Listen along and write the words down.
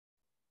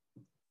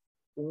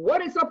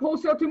What is up,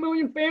 Wholesale 2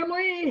 Million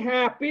family?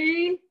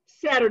 Happy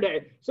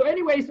Saturday. So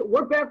anyways,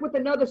 we're back with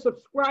another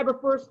subscriber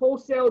first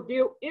wholesale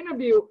deal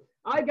interview.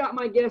 I got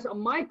my guest,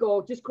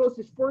 Michael, just closed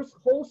his first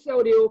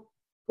wholesale deal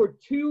for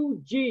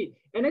 2G.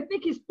 And I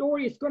think his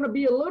story is going to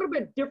be a little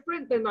bit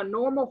different than the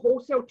normal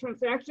wholesale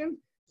transactions.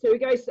 So you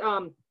guys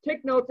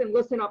take notes and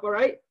listen up, all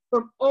right?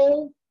 From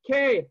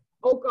OK,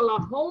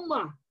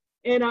 Oklahoma.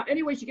 And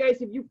anyways, you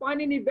guys, if you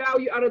find any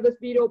value out of this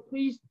video,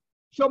 please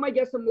show my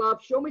guest some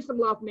love. Show me some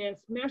love, man.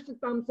 Smash the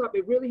thumbs up.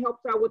 It really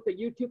helps out with the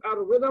YouTube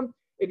algorithm.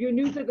 If you're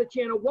new to the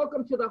channel,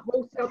 welcome to the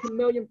Wholesale 2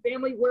 Million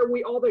family, where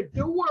we all the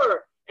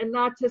doer and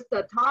not just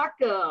the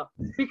talker.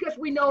 Because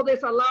we know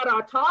there's a lot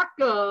of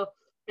talker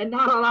and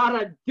not a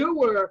lot of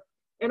doer.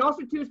 And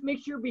also, too,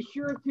 be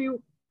sure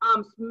to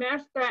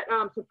smash that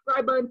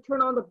subscribe button,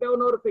 turn on the bell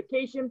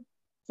notification.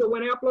 So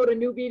when I upload a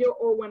new video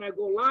or when I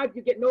go live,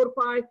 you get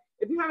notified.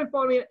 If you haven't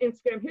followed me on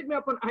Instagram, hit me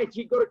up on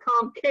IG. Go to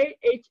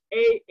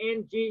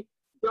KHANG.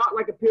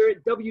 Like a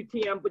period,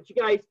 WTM. But you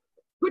guys,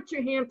 put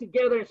your hand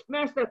together and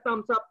smash that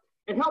thumbs up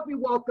and help me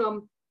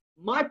welcome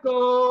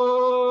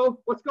Michael.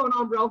 What's going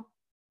on, bro?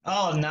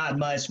 Oh, not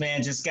much,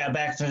 man. Just got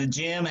back from the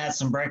gym, had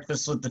some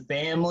breakfast with the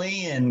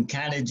family, and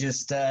kind of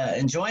just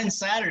enjoying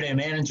Saturday,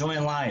 man,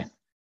 enjoying life.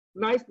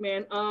 Nice,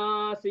 man.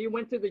 So you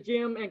went to the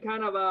gym and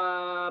kind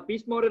of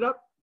beast moded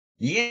up?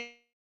 Yeah.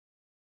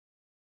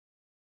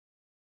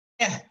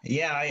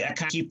 I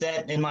kind of keep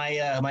that in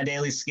my my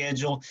daily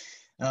schedule.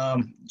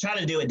 Try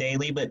to do it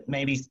daily, but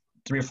maybe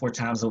 3 or 4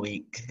 times a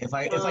week if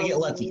I get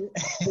lucky.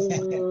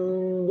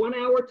 1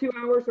 hour, 2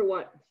 hours, or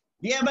what?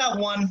 Yeah, about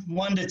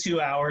 1 to 2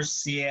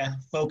 hours. Yeah,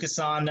 focus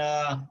on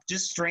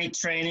just strength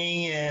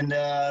training and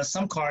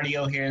some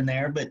cardio here and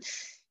there, but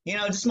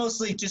just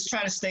mostly just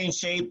try to stay in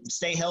shape,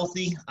 stay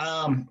healthy.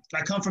 I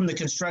come from the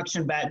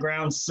construction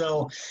background,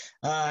 so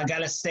I got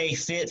to stay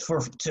fit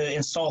to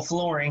install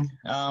flooring.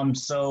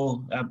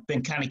 So I've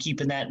been kind of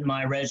keeping that in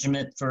my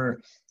regiment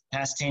for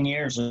past 10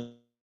 years.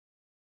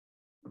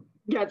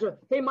 Gotcha.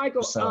 Hey,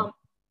 Michael,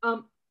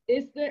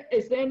 is there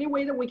any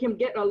way that we can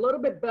get a little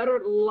bit better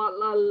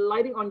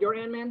lighting on your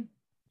end, man?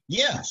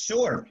 Yeah,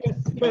 sure.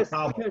 Because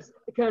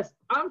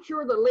I'm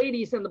sure the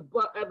ladies and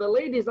the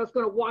ladies that's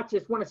gonna watch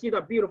this want to see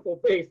that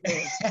beautiful face,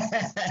 man.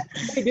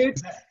 Hey,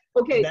 dude.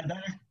 Okay.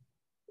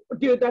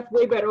 Dude, that's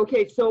way better.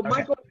 Okay, so okay.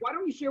 Michael, why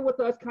don't you share with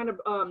us kind of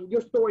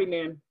your story,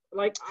 man?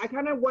 Like, I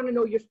kind of want to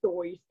know your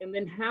stories, and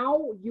then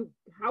how you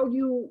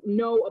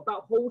know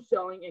about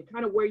wholesaling and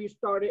kind of where you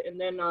started, and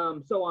then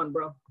so on,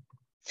 bro.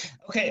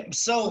 Okay,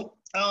 so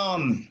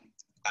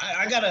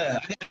I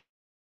gotta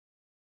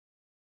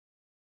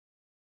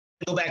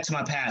go back to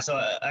my past. So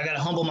I gotta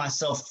humble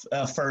myself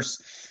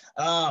first.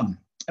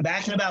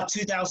 Back in about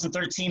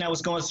 2013, I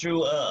was going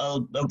through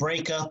a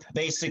breakup,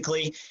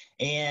 basically,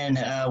 and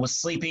was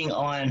sleeping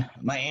on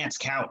my aunt's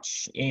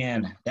couch,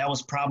 and that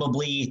was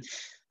probably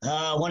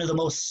one of the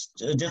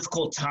most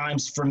difficult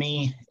times for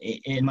me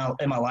in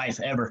my life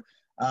ever.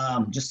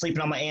 Just sleeping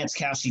on my aunt's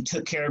couch. She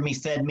took care of me,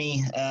 fed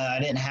me. I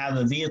didn't have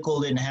a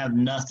vehicle, didn't have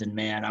nothing,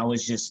 man. I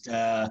was just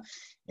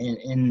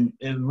in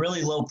a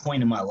really low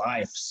point in my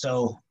life.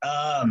 So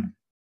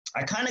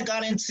I kind of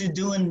got into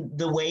doing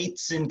the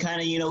weights and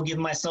kind of,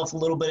 giving myself a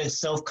little bit of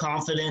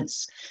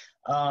self-confidence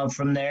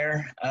from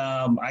there.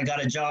 I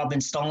got a job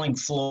installing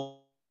floor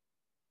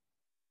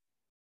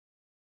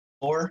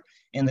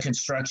in the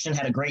construction.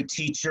 Had a great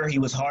teacher. He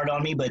was hard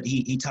on me, but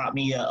he taught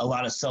me a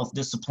lot of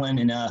self-discipline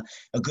and a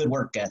good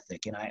work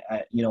ethic. And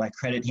I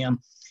credit him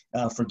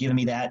for giving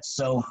me that.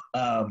 So,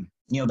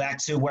 back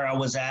to where I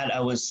was at, I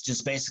was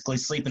just basically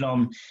sleeping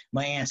on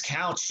my aunt's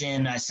couch,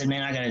 and I said,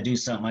 man, I got to do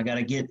something. I got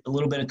to get a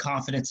little bit of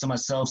confidence in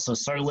myself. So I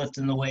started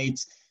lifting the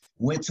weights,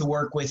 went to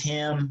work with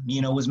him,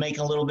 was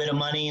making a little bit of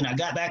money, and I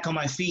got back on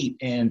my feet.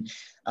 And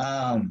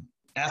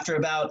after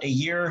about a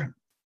year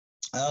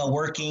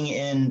working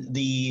in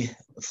the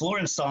floor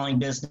installing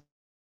business,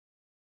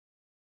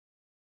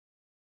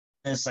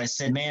 I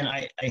said, man,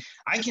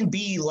 I can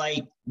be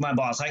like my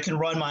boss. I can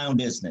run my own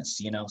business,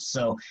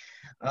 So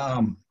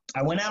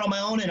I went out on my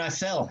own, and I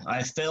fell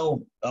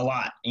a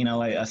lot.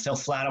 I fell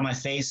flat on my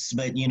face,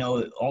 but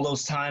all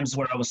those times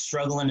where I was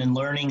struggling and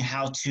learning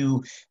how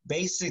to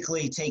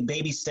basically take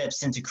baby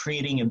steps into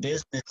creating a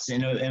business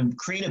and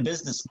create a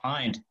business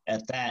mind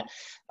at that.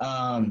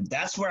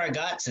 That's where I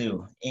got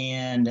to.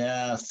 And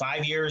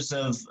 5 years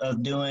of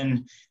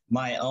doing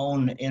my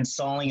own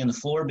installing in the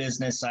floor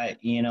business, I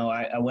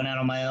went out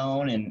on my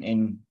own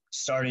and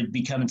started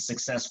becoming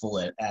successful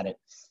at it.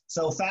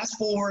 So fast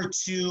forward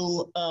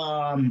to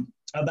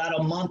about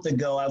a month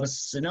ago,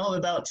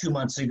 about 2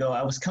 months ago,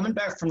 I was coming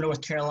back from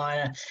North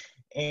Carolina,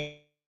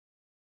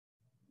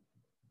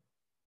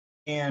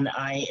 and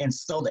I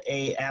installed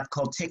a app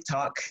called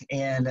TikTok,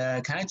 and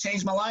kind of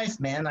changed my life,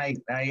 man. I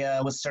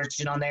was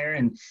searching on there,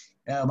 and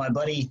my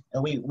buddy,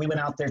 we went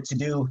out there to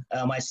do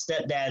my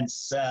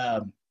stepdad's,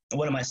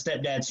 one of my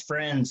stepdad's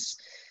friends,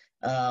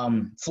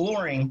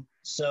 flooring.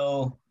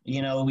 So,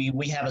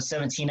 we have a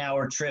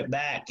 17-hour trip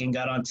back, and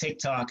got on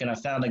TikTok, and I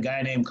found a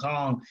guy named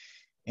Kong.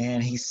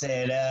 And he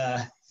said,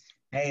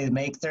 hey,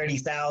 make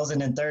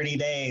 30,000 in 30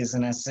 days.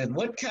 And I said,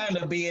 what kind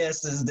of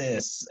BS is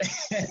this?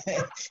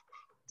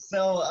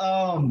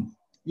 So,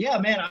 yeah,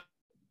 man,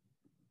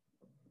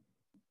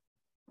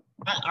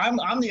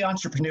 I'm the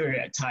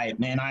entrepreneur type,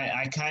 man.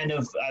 I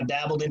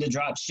dabbled into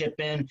drop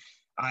shipping.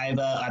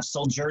 I've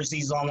sold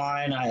jerseys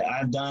online.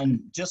 I've done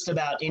just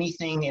about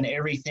anything and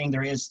everything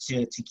there is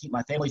to keep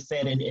my family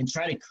fed and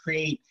try to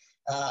create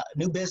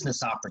new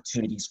business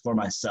opportunities for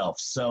myself.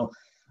 So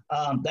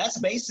that's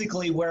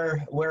basically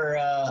where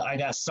I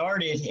got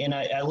started. And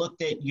I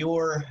looked at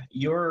your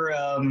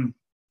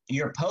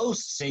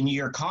posts and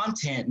your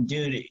content,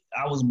 dude.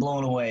 I was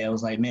blown away. I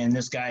was like, man,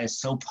 this guy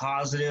is so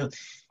positive.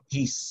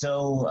 He's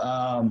so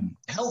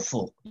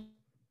helpful.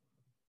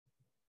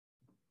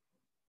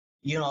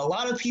 You know, a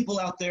lot of people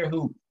out there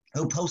who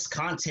post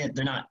content,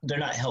 they're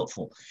not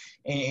helpful,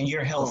 and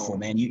you're helpful,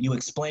 man. You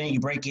explain it, you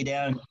break it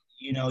down.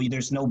 You know,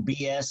 there's no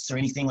BS or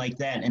anything like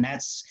that, and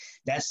that's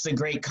the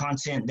great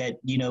content that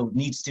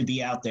needs to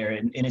be out there.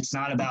 And it's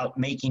not about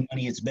making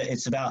money.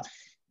 It's about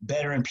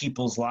bettering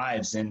people's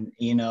lives. And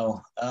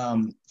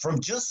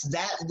from just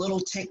that little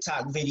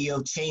TikTok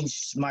video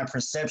changed my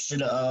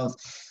perception of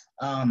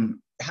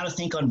how to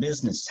think on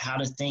business, how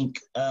to think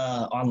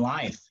on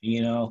life.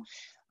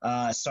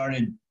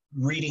 Started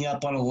reading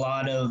up on a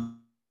lot of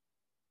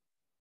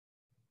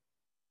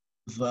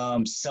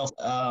self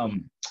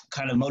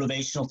kind of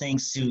motivational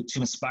things to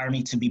inspire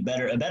me to be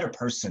a better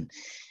person.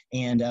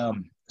 And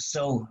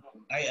so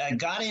I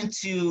got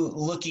into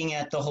looking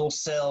at the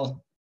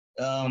wholesale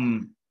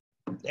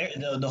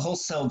the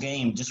wholesale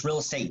game, just real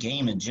estate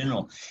game in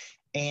general.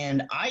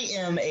 And I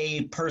am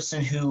a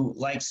person who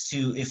likes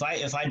to, if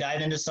I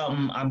dive into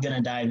something, I'm going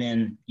to dive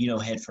in,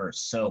 head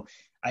first. So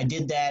I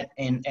did that,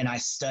 and I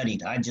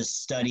studied. I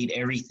just studied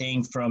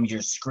everything from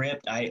your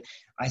script. I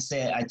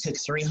said I took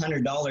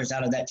 $300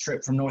 out of that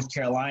trip from North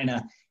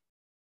Carolina,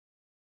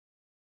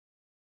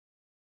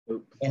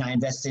 and I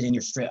invested in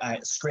your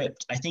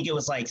script. I think it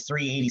was like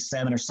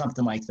 $387 or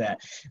something like that.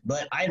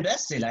 But I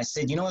invested. I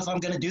said, if I'm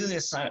going to do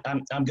this,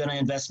 I'm going to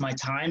invest my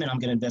time, and I'm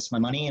going to invest my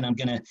money, and I'm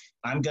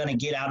going to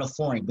get out of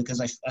flooring, because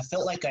I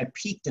felt like I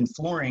peaked in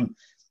flooring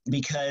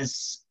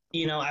because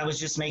I was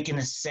just making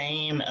the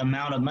same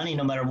amount of money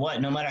no matter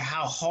what. No matter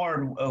how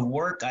hard of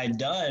work I'd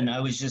done, I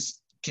was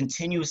just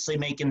continuously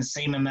making the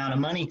same amount of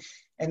money,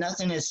 and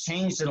nothing has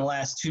changed in the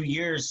last 2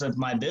 years of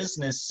my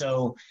business.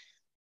 So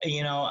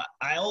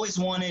I always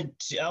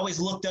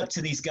looked up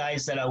to these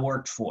guys that I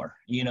worked for,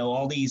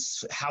 all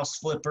these house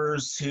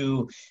flippers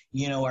who,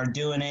 are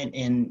doing it.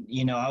 And,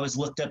 I always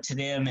looked up to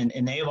them,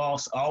 and they've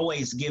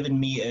always given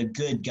me a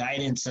good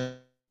guidance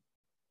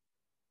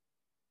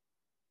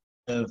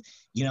of,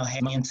 hey,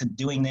 I'm into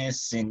doing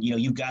this, and,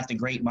 you've got the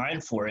great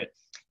mind for it.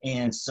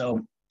 And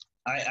so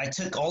I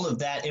took all of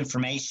that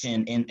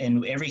information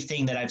and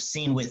everything that I've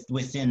seen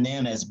within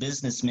them as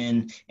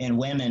businessmen and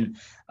women,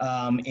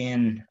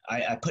 and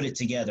I put it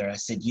together. I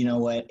said, you know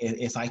what,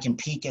 if I can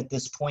peak at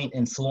this point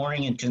in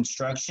flooring and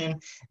construction,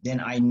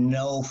 then I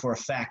know for a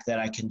fact that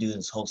I can do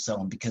this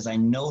wholesaling, because I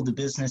know the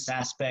business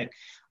aspect.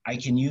 I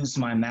can use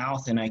my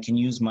mouth and I can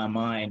use my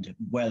mind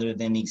rather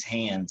than these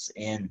hands.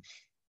 And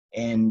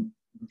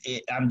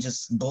I'm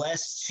just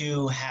blessed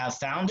to have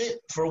found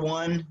it, for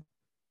one.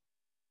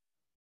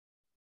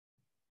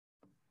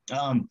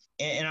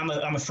 And I'm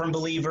a firm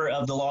believer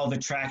of the law of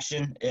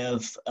attraction,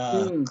 of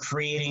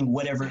creating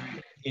whatever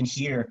in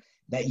here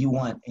that you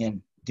want.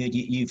 And dude,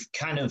 you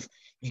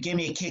gave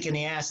me a kick in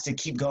the ass to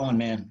keep going,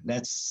 man.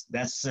 That's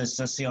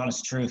the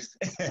honest truth.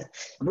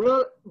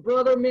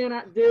 brother,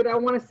 man, dude, I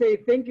want to say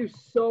thank you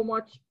so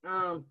much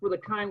for the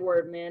kind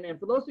word, man. And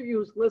for those of you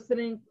who's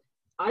listening,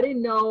 I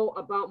didn't know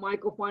about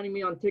Michael finding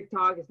me on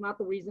TikTok. It's not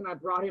the reason I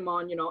brought him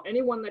on.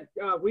 Anyone that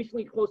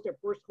recently closed their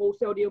first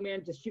wholesale deal,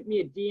 man, just shoot me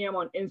a DM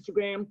on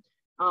Instagram.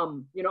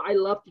 I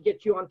love to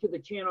get you onto the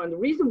channel. And the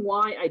reason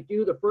why I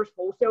do the first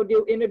wholesale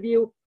deal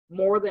interview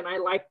more than I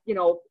like,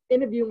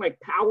 interviewing like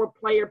power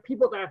player,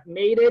 people that have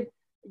made it.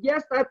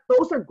 Yes,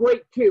 those are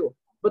great too.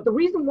 But the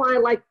reason why I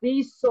like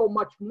these so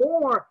much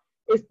more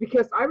is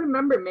because I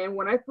remember, man,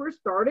 when I first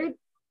started,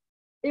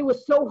 it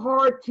was so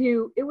hard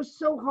to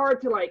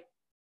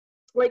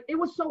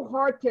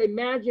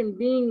imagine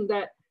being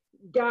that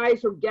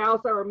guys or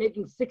gals that are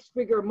making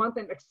six-figure a month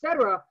and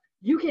etc.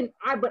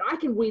 But I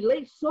can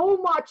relate so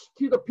much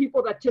to the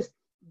people that just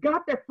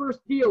got their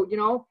first deal,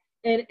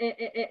 and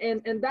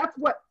that's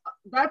what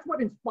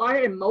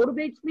inspires and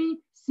motivates me,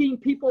 seeing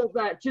people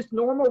that just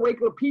normal,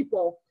 regular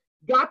people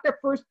got their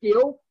first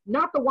deal,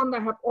 not the one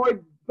that have already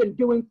been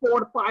doing 4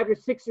 to 5 or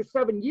 6 or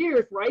 7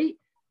 years, right?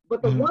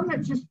 But the one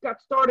that just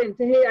got started and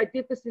say, hey, I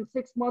did this in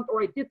 6 months,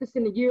 or I did this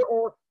in a year,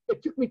 or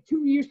it took me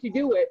 2 years to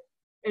do it.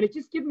 And it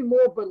just gives me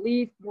more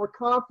belief, more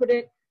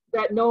confident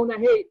that knowing that,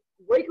 hey,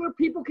 regular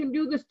people can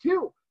do this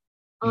too.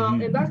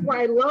 And that's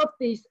why I love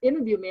these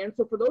interview, man.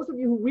 So for those of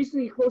you who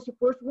recently closed your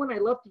first one, I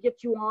love to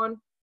get you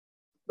on.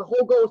 The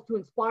whole goal is to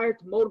inspire,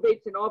 to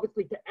motivate, and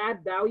obviously to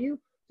add value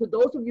to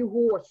those of you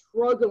who are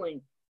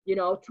struggling,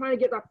 trying to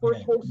get that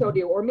first wholesale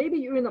deal, or maybe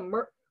you're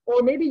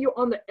or maybe you're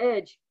on the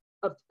edge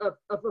of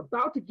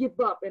about to give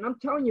up. And I'm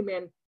telling you,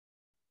 man,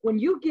 when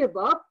you give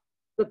up,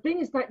 the thing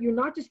is that you're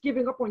not just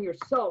giving up on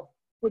yourself,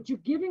 but you're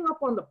giving up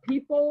on the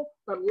people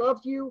that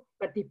love you,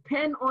 that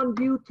depend on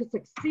you to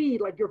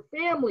succeed, like your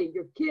family,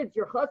 your kids,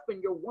 your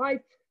husband, your wife,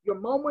 your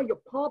mama, your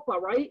papa,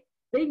 right?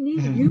 They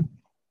need you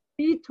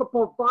to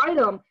provide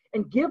them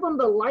and give them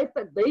the life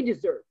that they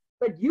deserve,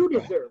 that you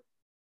deserve.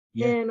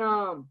 Yeah.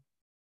 And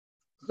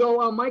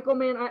so Michael,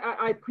 man,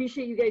 I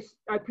appreciate you guys.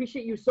 I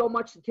appreciate you so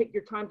much to take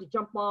your time to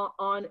jump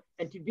on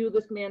and to do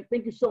this, man.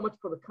 Thank you so much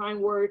for the kind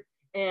word.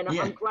 And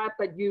I'm glad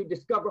that you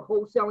discovered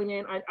wholesaling,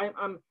 man.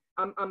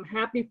 I'm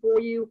happy for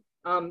you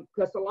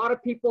because a lot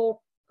of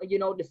people, you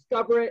know,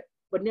 discover it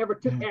but never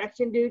took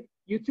action, dude.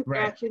 You took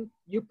action.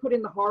 You put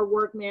in the hard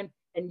work, man,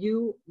 and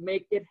you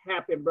make it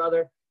happen,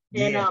 brother.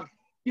 And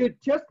dude,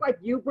 just like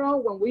you, bro,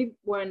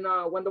 when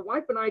the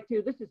wife and I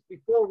too, this is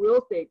before real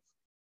estate,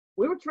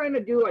 we were trying to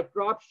do like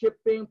drop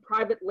shipping,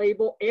 private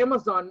label,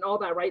 Amazon, and all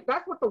that, right?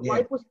 That's what the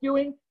wife was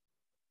doing.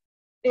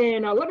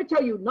 And let me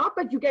tell you, not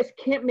that you guys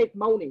can't make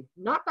money,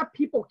 not that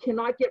people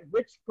cannot get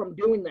rich from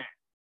doing that,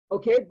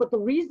 okay? But the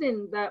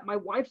reason that my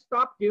wife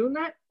stopped doing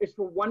that is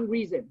for one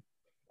reason.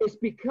 It's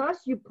because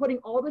you're putting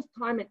all this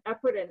time and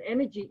effort and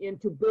energy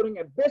into building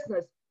a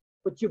business,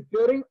 but you're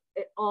building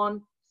it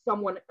on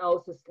someone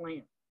else's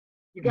land.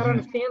 You got to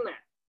understand that.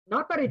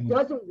 Not that it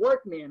doesn't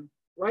work, man,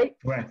 right?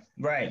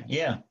 Right,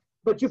 yeah.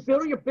 But you're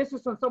building your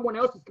business on someone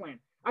else's land.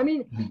 I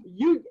mean,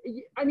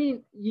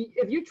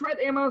 if you tried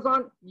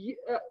Amazon,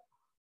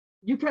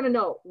 you kind of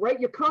know, right?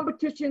 Your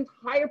competitions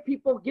hire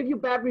people, give you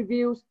bad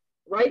reviews,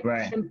 right?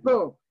 And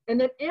boom. And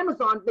then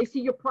Amazon, they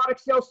see your product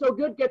sells so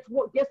good. Guess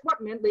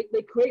what, man?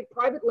 They create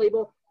private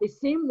label. They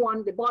same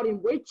one. They bought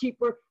in way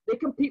cheaper. They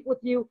compete with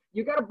you.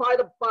 You got to buy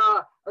the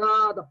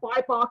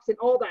buy box and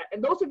all that.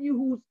 And those of you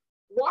who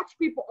watch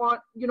people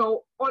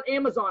on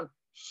Amazon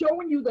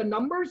showing you the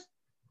numbers,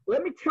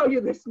 let me tell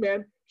you this,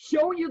 man.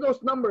 Showing you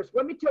those numbers.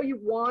 Let me tell you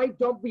why.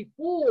 Don't be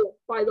fooled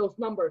by those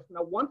numbers.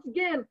 Now, once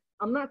again,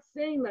 I'm not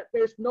saying that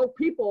there's no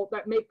people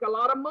that make a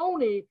lot of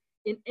money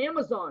in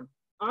Amazon.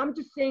 I'm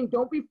just saying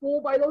don't be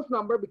fooled by those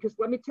numbers because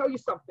let me tell you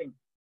something.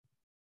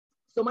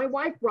 So my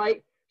wife,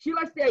 right, she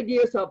likes the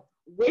ideas of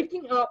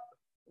waking up,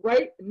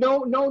 right,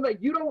 know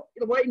that you don't,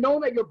 right, know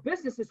that your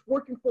business is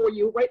working for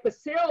you, right, the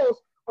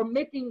sales are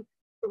making,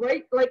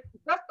 right, like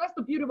that's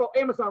the beauty of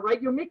Amazon,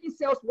 right, you're making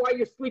sales while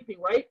you're sleeping,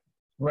 right?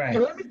 Right.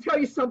 And let me tell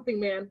you something,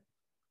 man.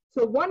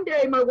 So one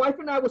day my wife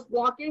and I was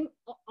walking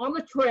on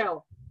the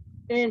trail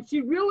and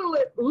she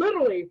really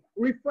literally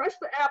refreshed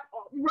the app,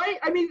 right?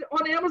 I mean,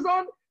 on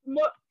Amazon,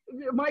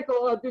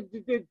 Michael,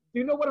 do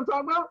you know what I'm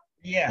talking about?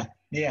 Yeah.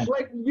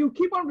 Like you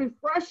keep on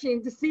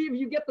refreshing to see if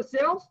you get the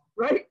sales,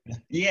 right?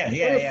 Yeah. And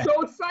it's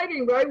so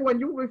exciting, right?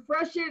 When you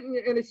refresh it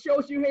and it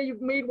shows you, hey,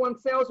 you've made 1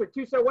 sales or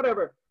 2 sales,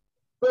 whatever.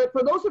 But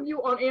for those of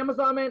you on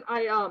Amazon, man,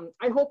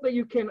 I hope that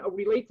you can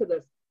relate to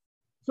this.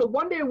 So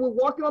one day we're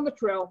walking on the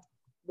trail,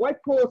 wife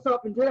pulls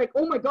up and they're like,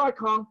 oh my God,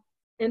 Kong.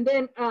 And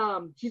then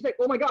she's like,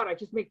 oh my God, I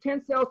just made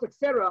 10 sales,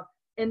 etc.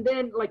 And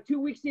then like 2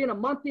 weeks in, a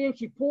month in,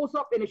 she pulls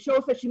up and it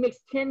shows that she makes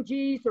 10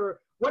 G's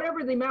or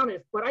whatever the amount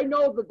is. But I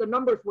know that the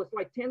numbers was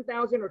like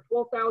 10,000 or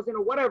 12,000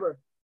 or whatever.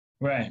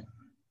 Right.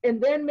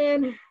 And then,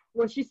 man,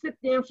 when she sits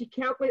down, she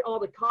calculates all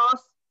the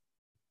costs,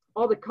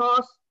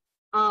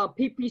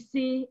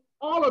 PPC,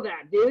 all of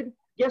that, dude.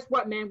 Guess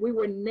what, man? We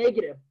were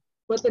negative.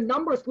 But the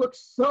numbers look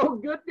so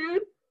good,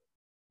 dude.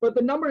 But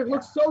the numbers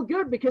look so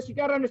good because you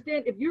got to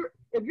understand if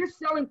you're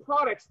selling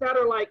products that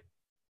are like,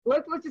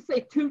 let's just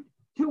say $200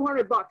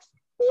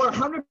 or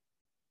 100.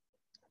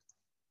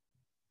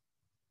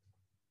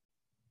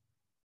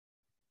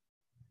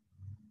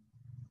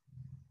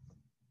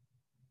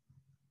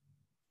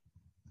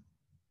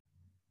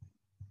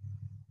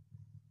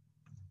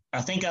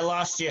 I think I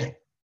lost you.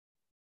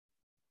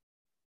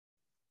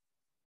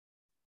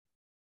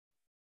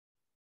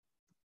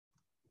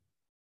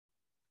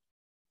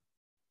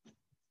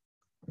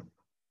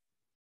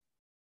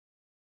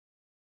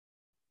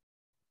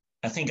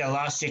 I think I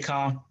lost you,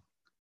 Kong.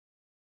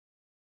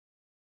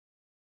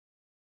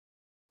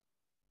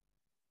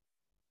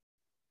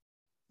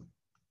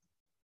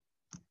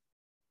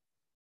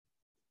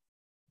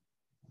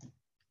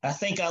 I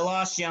think I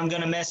lost you. I'm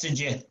going to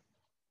message you.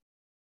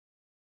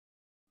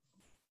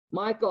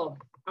 Michael.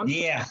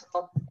 Yeah.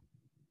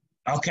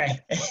 Okay.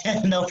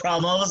 No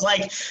problem. I was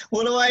like,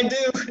 what do I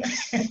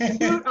do?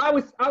 Dude, I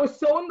was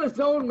so in the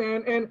zone,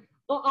 man. And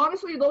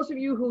honestly, those of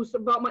you who's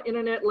about my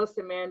internet,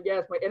 listen, man,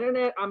 yes, my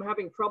internet, I'm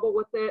having trouble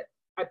with it.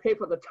 I pay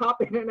for the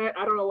top internet.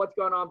 I don't know what's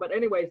going on. But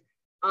anyways,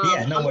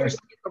 yeah, no worries. I'm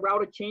going to get the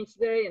router changed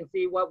today and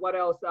see what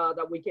else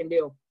that we can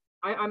do.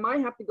 I might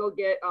have to go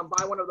get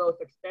buy one of those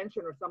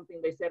extension or something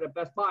they said at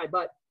Best Buy.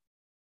 But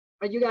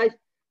you guys,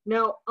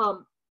 now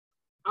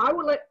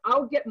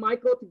I'll get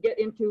Michael to get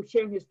into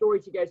sharing his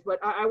stories, you guys. But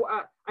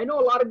I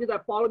know a lot of you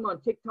that follow me on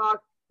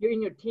TikTok. You're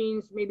in your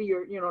teens, maybe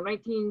you're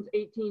 19s,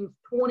 18s,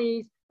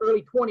 20s,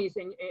 early 20s,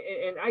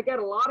 and I got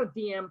a lot of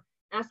DM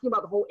asking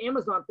about the whole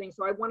Amazon thing.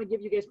 So I want to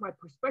give you guys my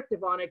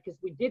perspective on it because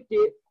we did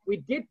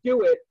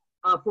do it.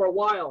 for a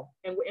while,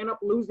 and we end up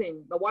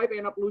losing. The wife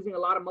ended up losing a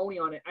lot of money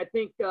on it. I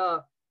think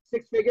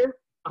 6-figure,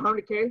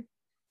 100K,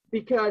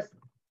 because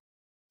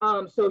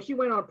so she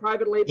went on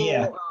private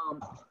label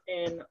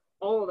and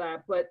all of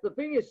that. But the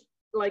thing is,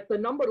 like, the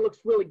number looks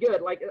really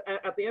good. Like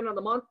at the end of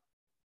the month,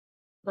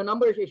 the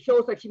numbers, it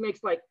shows like she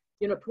makes like,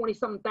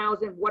 20-something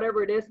thousand,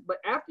 whatever it is. But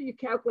after you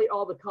calculate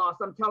all the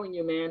costs, I'm telling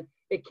you, man,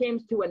 it came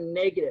to a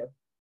negative.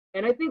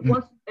 And I think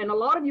and a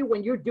lot of you,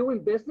 when you're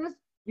doing business,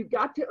 you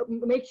got to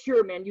make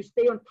sure, man, you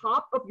stay on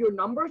top of your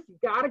numbers. You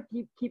got to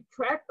keep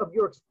track of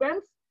your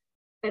expense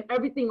and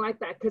everything like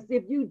that. Because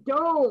if you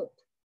don't,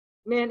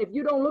 man, if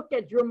you don't look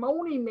at your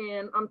money,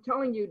 man, I'm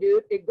telling you,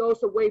 dude, it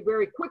goes away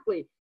very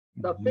quickly.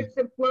 The fix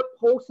and flip,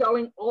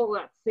 wholesaling, all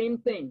that, same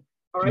thing.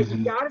 All right,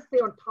 you got to stay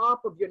on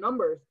top of your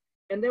numbers.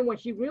 And then when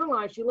she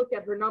realized, she looked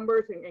at her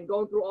numbers and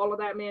going through all of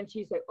that, man,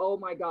 she's like, oh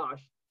my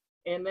gosh.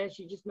 And then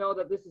she just know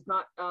that this is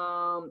not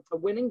a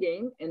winning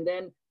game. And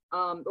then,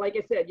 like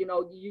I said,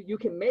 you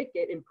can make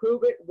it,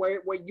 improve it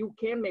where you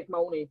can make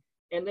money.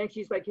 And then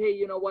she's like, hey,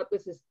 you know what?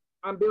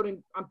 I'm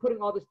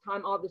putting all this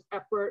time, all this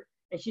effort.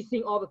 And she's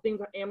seeing all the things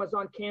that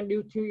Amazon can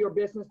do to your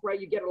business, right?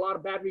 You get a lot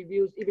of bad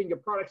reviews, even your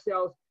product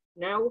sales.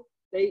 Now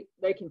they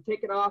can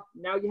take it off.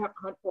 Now you have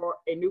to hunt for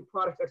a new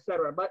product,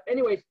 etc. But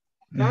anyways,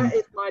 that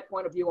is my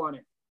point of view on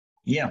it.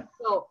 Yeah.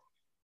 So,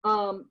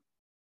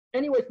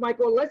 anyways,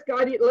 Michael, let's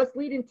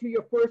lead into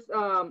your first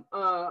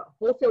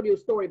wholesale deal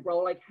story, bro.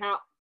 Like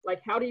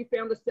how do you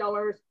find the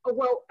sellers? Oh,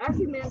 well,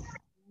 actually, man,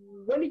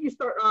 when did you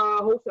start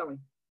wholesaling?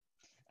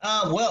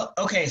 Well,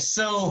 okay,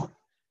 so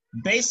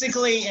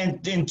basically,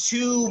 in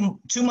 2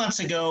 months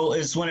ago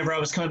is whenever I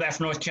was coming back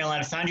from North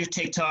Carolina, I found your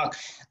TikTok,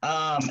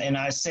 and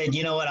I said,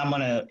 you know what, I'm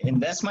going to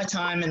invest my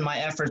time and my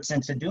efforts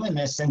into doing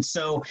this. And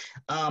so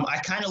I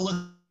kind of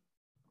looked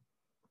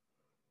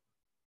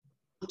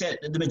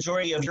at the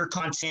majority of your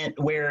content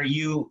where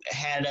you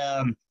had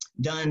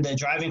done the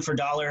Driving for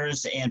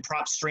Dollars and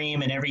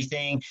PropStream and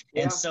everything.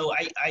 Yeah. And so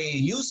I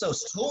used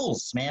those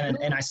tools, man,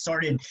 and I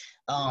started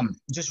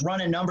just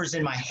running numbers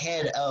in my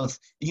head of,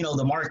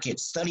 the market,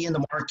 studying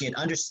the market,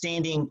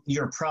 understanding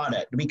your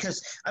product.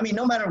 Because, I mean,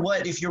 no matter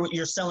what, if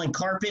you're selling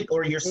carpet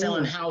or you're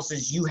selling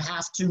houses, you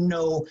have to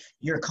know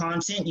your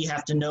content, you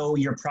have to know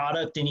your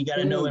product, and you got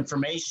to know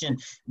information,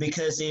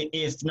 because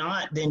if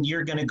not, then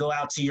you're going to go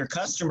out to your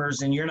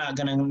customers and you're not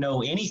going to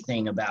know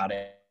anything about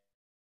it.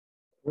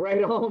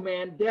 Right on,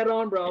 man. Dead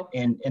on, bro.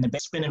 And the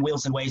best spinning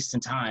wheels and wasting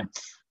time.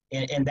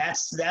 And that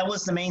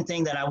was the main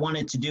thing that I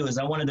wanted to do, is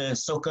I wanted to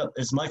soak up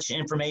as much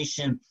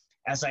information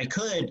as I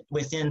could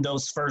within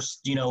those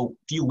first,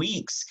 few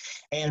weeks.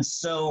 And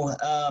so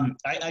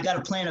I got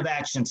a plan of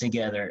action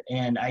together,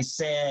 and I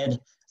said,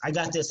 I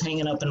got this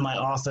hanging up in my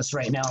office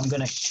right now. I'm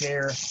going to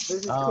share. This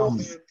is cool,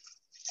 man.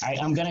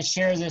 I'm going to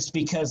share this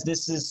because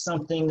this is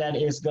something that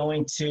is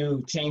going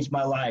to change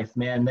my life,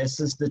 man. This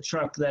is the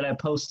truck that I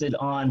posted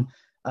on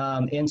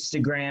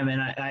Instagram,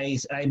 and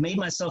I made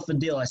myself a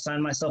deal. I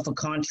signed myself a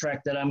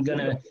contract that I'm going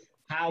to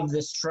have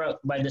this truck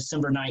by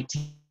December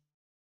 19th.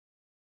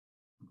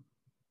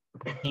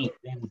 And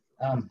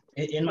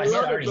in my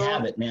head, I already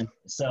have it, man.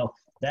 So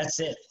that's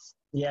it.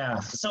 Yeah.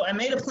 So I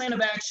made a plan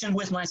of action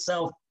with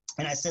myself,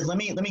 and I said, let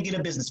me get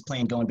a business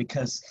plan going,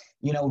 because,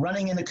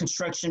 running in the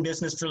construction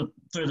business for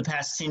the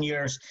past 10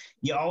 years,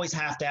 you always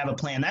have to have a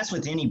plan. That's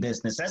with any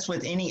business. That's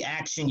with any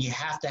action. You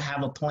have to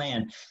have a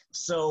plan.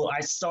 So I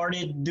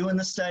started doing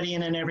the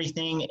studying and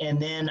everything,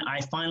 and then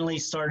I finally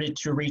started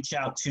to reach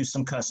out to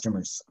some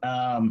customers.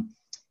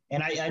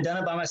 And I done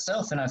it by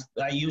myself, and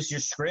I use your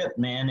script,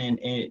 man, and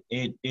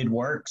it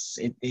works.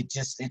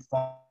 It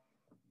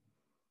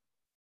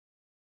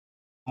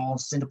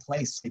falls into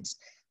place. It's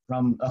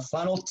from a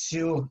funnel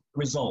to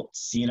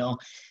results,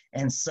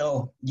 and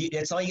so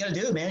that's all you got to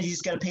do, man. You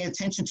just got to pay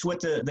attention to what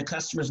the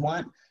customers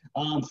want.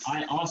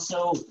 I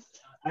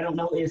don't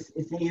know if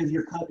any of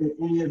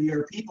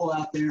your people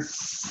out there,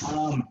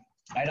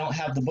 I don't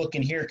have the book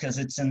in here because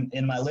it's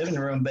in my living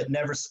room, but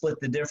Never Split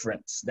the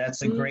Difference.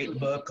 That's a great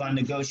book on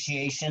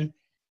negotiation.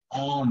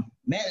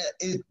 Man,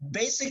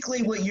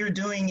 basically what you're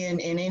doing in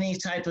any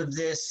type of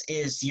this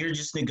is you're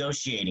just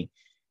negotiating.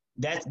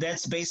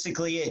 That's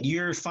basically it.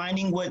 You're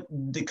finding what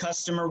the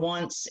customer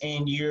wants,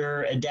 and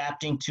you're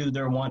adapting to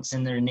their wants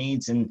and their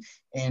needs, and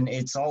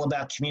it's all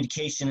about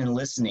communication and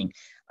listening.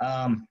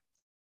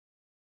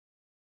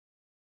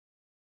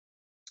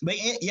 But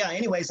yeah,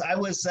 anyways, I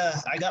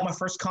got my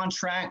first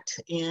contract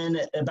in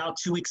about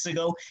 2 weeks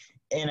ago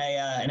in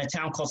a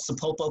town called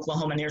Sapulpa,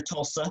 Oklahoma, near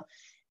Tulsa.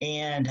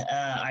 And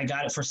I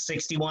got it for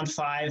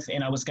 $61,500,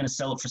 and I was going to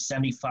sell it for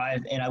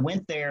 $75,000. And I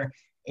went there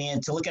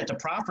and to look at the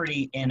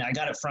property, and I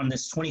got it from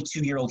this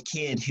 22-year-old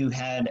kid who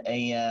had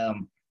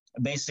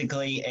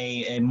basically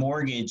a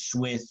mortgage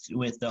with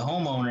the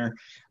homeowner,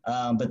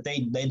 but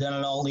they done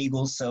it all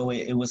legal, so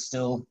it was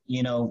still,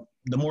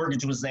 the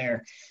mortgage was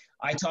there.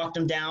 I talked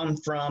him down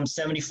from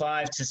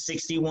 $75,000 to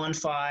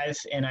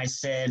 $61,500, and I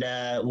said,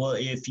 well,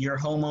 if your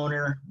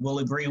homeowner will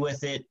agree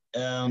with it,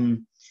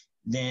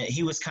 then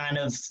he was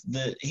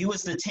he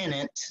was the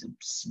tenant,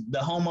 the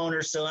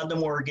homeowner still had the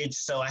mortgage.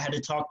 So I had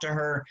to talk to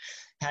her,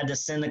 had to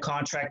send the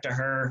contract to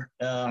her.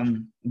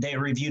 They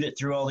reviewed it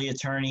through all the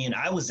attorney, and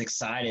I was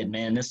excited,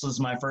 man. This was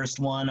my first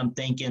one. I'm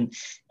thinking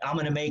I'm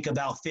going to make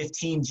about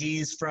 15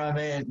 G's from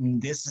it, and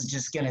this is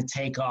just going to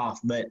take off.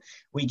 But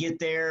we get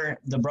there,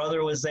 the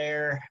brother was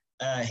there.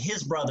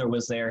 His brother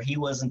was there. He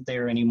wasn't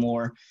there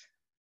anymore.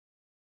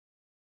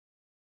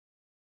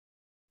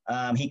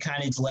 He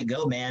kind of just let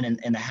go, man,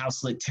 and the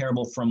house looked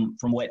terrible from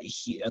what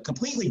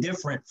completely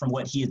different from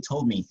what he had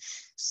told me.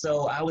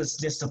 So I was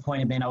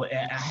disappointed, man.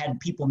 I had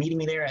people meeting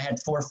me there. I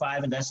had 4 or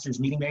 5 investors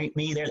meeting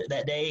me there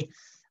that day.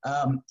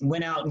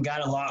 Went out and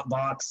got a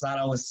lockbox, thought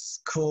I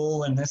was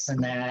cool and this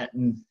and that.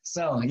 And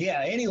so,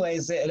 yeah,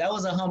 anyways, that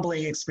was a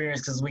humbling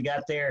experience because we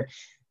got there.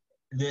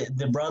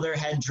 The brother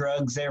had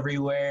drugs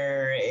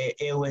everywhere.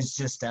 It was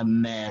just a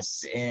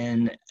mess.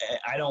 And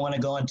I don't want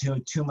to go into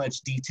too much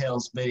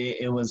details, but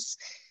it was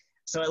 –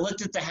 so I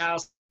looked at the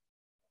house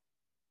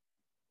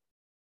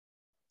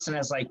and I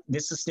was like,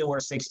 this is still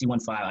worth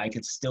 $61.5. I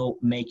could still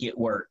make it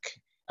work.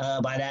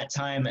 By that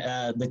time,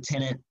 the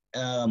tenant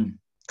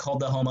called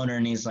the homeowner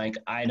and he's like,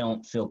 I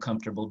don't feel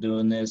comfortable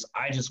doing this.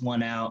 I just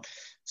want out.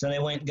 So they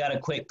went and got a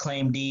quick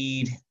claim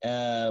deed,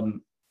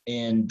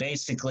 and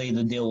basically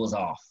the deal was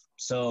off.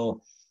 So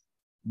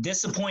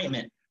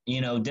disappointment.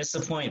 And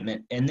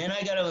then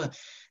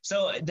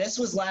so this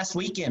was last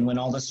weekend when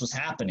all this was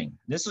happening.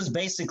 This was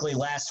basically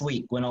last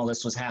week when all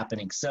this was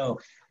happening. So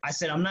I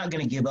said, I'm not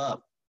going to give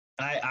up.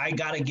 I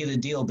got to get a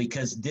deal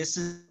because this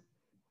is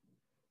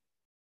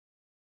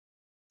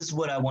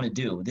what I want to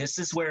do. This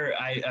is where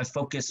I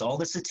focus all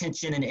this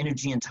attention and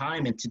energy and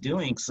time into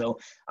doing. So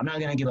I'm not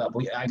going to give up.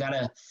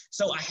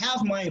 So I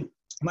have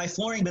my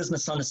flooring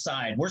business on the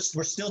side. We're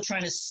still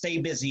trying to stay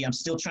busy. I'm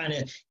still trying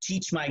to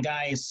teach my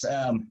guys,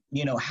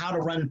 how to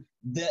run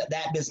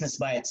that business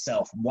by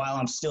itself while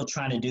I'm still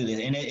trying to do this.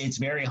 And it's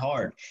very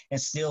hard and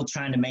still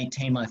trying to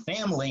maintain my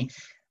family.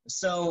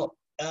 So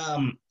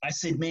I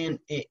said, man,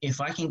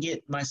 if I can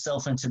get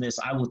myself into this,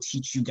 I will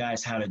teach you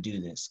guys how to do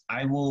this.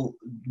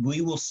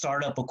 We will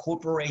start up a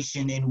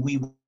corporation and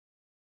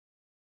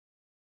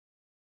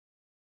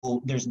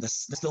there's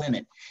the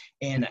limit.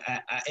 And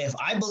if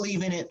I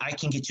believe in it, I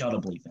can get y'all to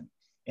believe in it.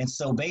 And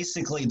so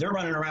basically they're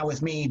running around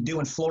with me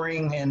doing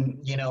flooring and,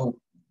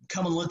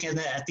 come and look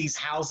at these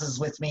houses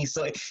with me.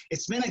 So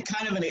it's been a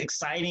kind of an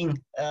exciting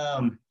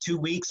 2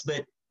 weeks,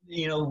 but,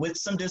 with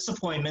some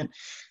disappointment.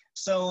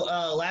 So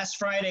last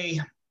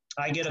Friday,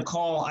 I get a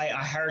call. I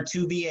hired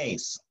 2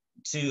 VAs.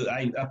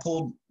 I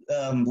pulled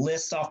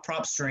lists off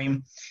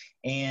PropStream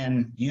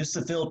and used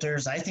the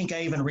filters. I think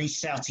I even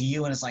reached out to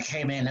you and it's like,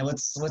 hey man,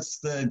 what's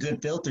the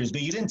good filters?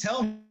 But you didn't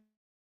tell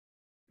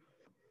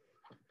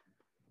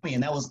me,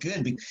 and that was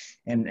good.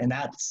 And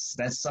that's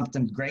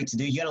something great to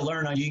do. You got to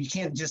learn on you. You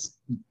can't just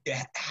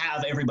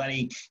have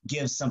everybody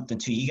give something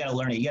to you. You got to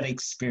learn it. You got to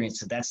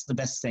experience it. That's the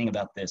best thing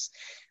about this.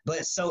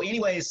 But so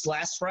anyways,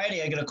 last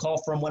Friday, I get a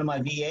call from one of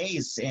my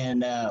VAs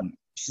and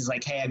she's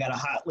like, hey, I got a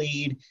hot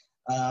lead.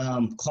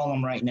 Call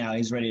him right now.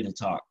 He's ready to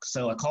talk.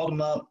 So I called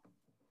him up.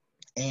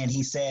 And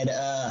he said,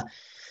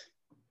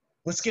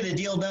 let's get a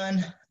deal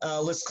done.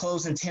 Let's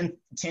close in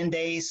 10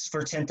 days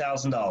for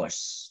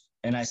 $10,000.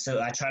 And I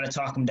try to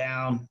talk him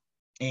down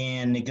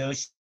and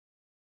negotiate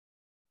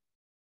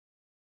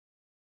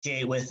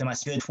with him. I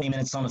stood 20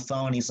 minutes on the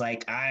phone. He's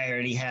like, I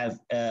already have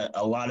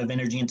a lot of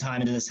energy and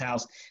time into this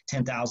house.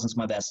 10,000 is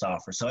my best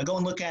offer. So I go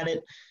and look at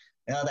it.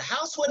 The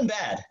house wasn't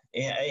bad.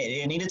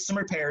 It needed some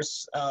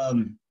repairs,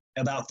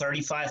 about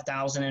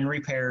 $35,000 in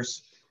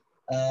repairs.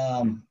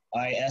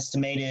 I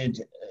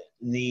estimated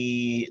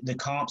the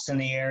comps in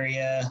the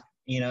area,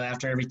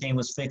 after everything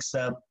was fixed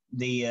up,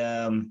 the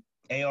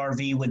ARV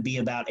would be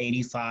about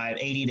 80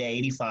 to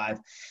 85.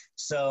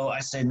 So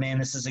I said, man,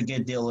 this is a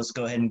good deal. Let's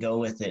go ahead and go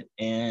with it.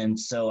 And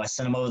so I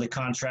sent him over the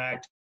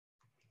contract.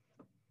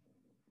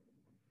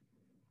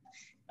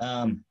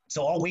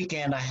 So all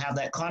weekend I have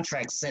that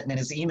contract sitting in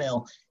his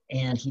email,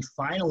 and he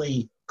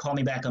finally called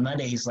me back on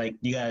Monday. He's like,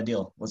 you got a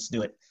deal. Let's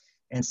do it.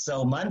 And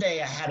so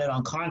Monday I had it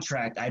on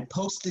contract. I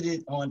posted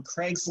it on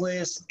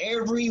Craigslist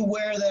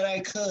everywhere that I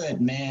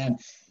could, man.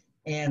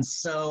 And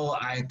so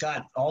I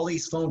got all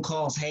these phone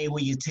calls. Hey,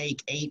 will you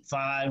take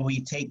 8.5? Will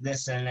you take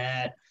this and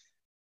that?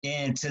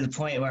 And to the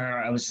point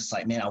where I was just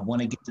like, man, I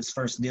want to get this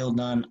first deal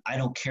done. I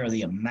don't care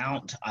the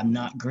amount. I'm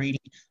not greedy.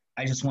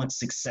 I just want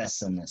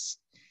success in this.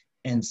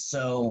 And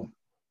so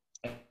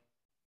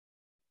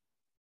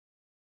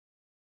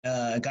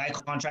a guy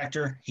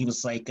contractor, he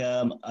was like,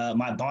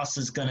 my boss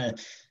is going to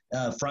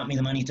front me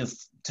the money to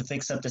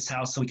fix up this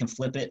house so we can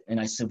flip it. And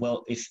I said,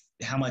 well,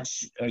 how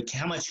much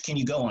can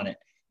you go on it?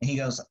 And he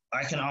goes,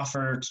 I can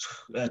offer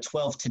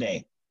 12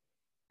 today.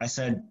 I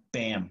said,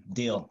 bam,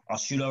 deal. I'll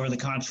shoot over the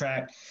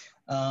contract.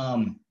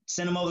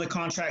 Send him over the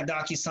contract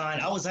DocuSign.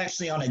 I was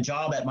actually on a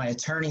job at my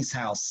attorney's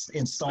house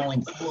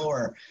installing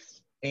floor.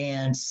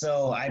 And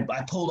so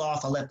I pulled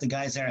off. I left the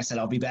guys there. I said,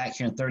 I'll be back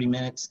here in 30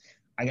 minutes.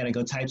 I got to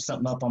go type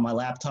something up on my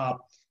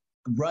laptop.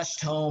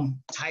 Rushed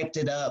home, typed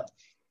it up.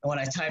 And when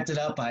I typed it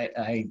up,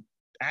 I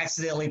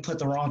accidentally put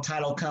the wrong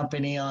title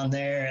company on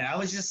there. And I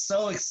was just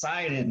so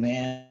excited,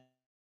 man.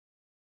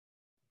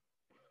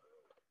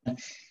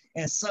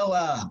 And so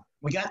I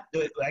got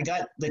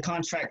the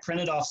contract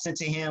printed off, sent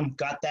to him,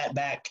 got that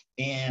back,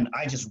 and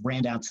I just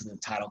ran down to the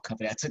title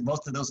company. I took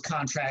both of those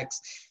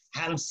contracts,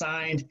 had them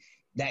signed.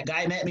 That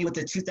guy met me with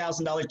a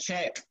 $2,000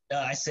 check.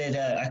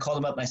 I called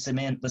him up and I said,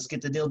 man, let's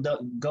get the deal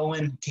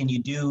going. Can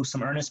you do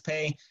some earnest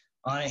pay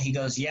on it? He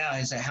goes, yeah.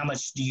 I said, how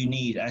much do you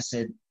need? I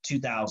said,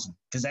 $2,000,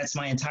 because that's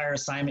my entire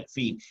assignment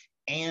fee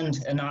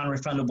and a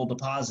non-refundable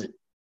deposit.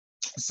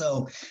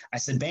 So I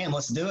said, bam,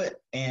 let's do it.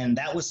 And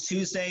that was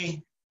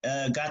Tuesday.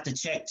 Got the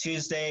check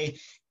Tuesday,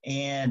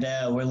 and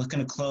we're looking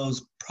to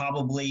close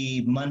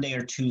probably Monday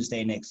or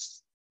Tuesday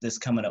this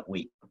coming up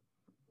week.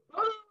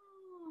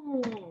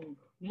 Oh,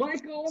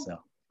 Michael. So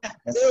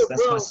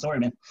that's my story,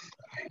 man.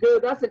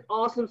 Dude, that's an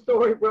awesome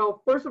story,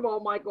 bro. First of all,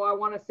 Michael, I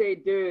want to say,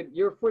 dude,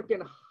 you're a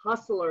freaking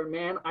hustler,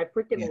 man. I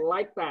freaking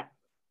like that.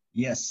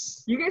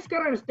 Yes. You guys got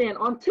to understand,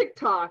 on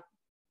TikTok,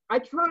 I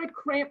try to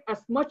cram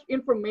as much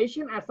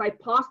information as I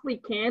possibly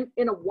can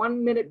in a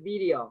 1-minute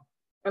video.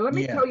 And let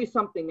me tell you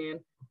something, man.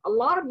 A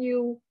lot of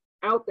you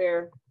out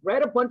there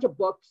read a bunch of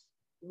books,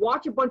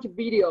 watch a bunch of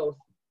videos,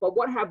 but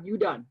what have you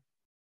done?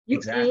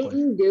 You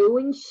ain't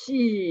doing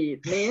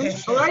shit, man.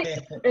 All right?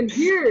 And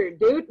here,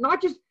 dude,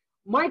 not just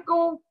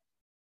Michael,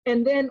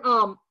 and then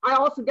I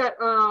also got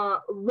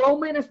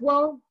Roman as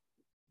well.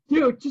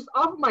 Dude, just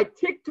off of my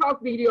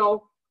TikTok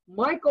video,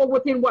 Michael,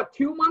 within what,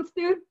 2 months,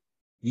 dude?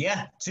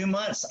 Yeah, 2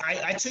 months.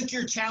 I took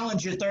your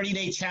challenge, your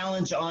 30-day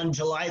challenge, on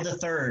July the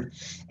 3rd,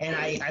 and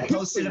I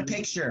posted a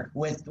picture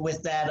with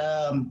that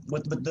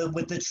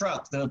with the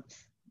truck, the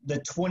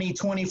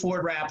 2020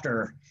 Ford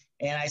Raptor,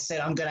 and I said,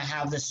 I'm gonna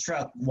have this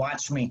truck.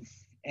 Watch me.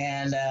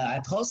 And I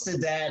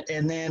posted that,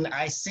 and then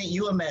I sent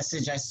you a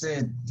message. I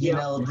said, you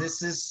know,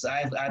 this is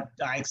I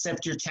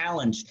accept your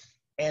challenge.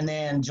 And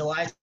then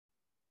July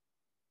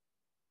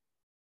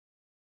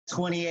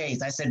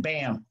 28th, I said,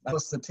 bam, I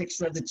posted a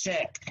picture of the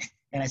check.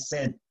 And I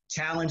said,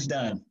 challenge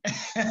done.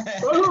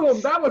 Boom,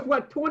 that was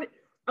what, 20,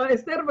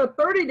 instead of a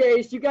 30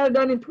 days, you got it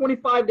done in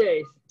 25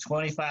 days.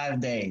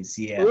 25 days,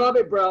 yeah. Love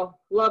it, bro.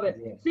 Love it.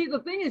 Yeah. See, the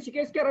thing is, you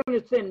guys got to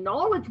understand,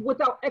 knowledge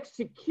without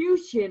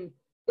execution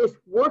is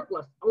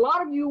worthless. A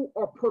lot of you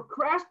are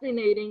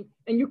procrastinating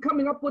and you're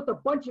coming up with a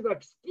bunch of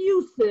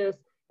excuses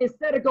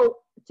instead of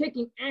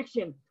taking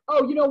action.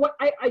 Oh, you know what?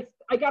 I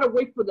got to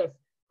wait for this.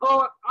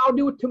 Oh, I'll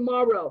do it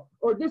tomorrow,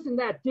 or this and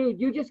that.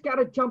 Dude, you just got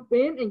to jump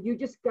in and you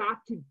just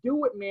got to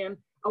do it, man.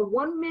 A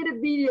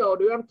 1-minute video,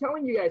 dude. I'm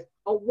telling you guys,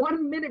 a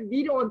 1-minute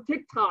video on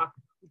TikTok.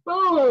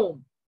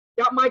 Boom.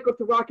 Got Michael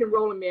to rock and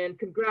rolling, man.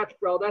 Congrats,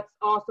 bro. That's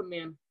awesome,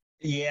 man.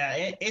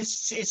 Yeah,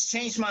 it's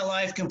changed my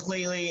life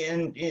completely,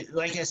 and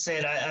like I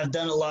said, I've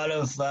done a lot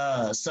of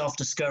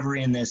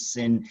self-discovery in this,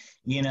 and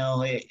you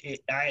know,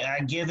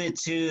 I give it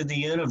to the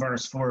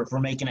universe for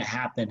making it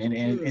happen, and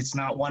it's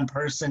not one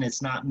person,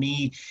 it's not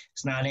me,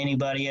 it's not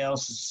anybody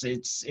else,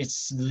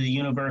 it's the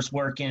universe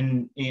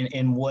working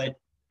in what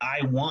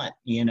I want,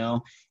 you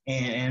know,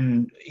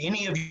 and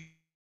any of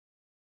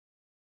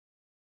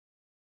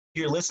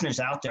your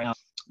listeners out there,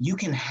 you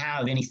can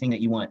have anything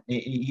that you want.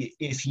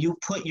 If you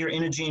put your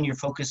energy and your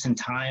focus and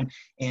time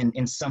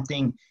in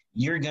something,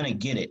 you're going to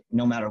get it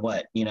no matter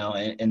what, you know,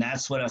 and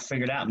that's what I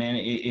figured out, man.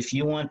 If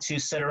you want to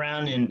sit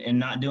around and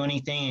not do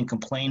anything and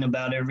complain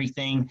about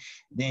everything,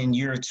 then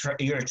you're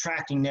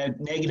attracting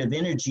negative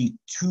energy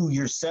to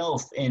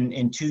yourself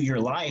and to your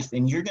life,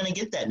 and you're going to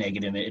get that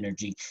negative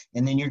energy,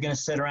 and then you're going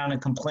to sit around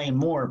and complain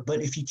more.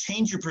 But if you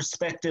change your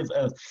perspective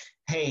of,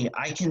 hey,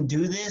 I can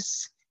do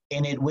this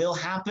and it will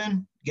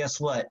happen, guess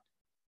what?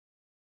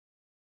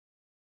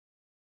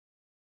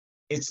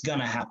 It's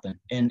gonna happen.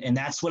 And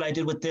that's what I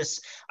did with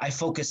this. I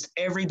focused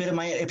every bit of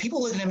my,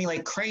 people looking at me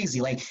like crazy,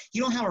 like,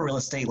 you don't have a real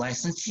estate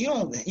license,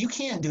 you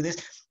can't do this.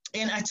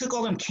 And I took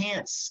all them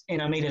can'ts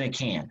and I made it a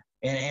can.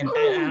 And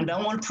I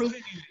don't want to prove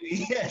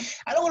it.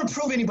 I don't want to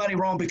prove anybody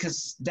wrong,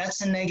 because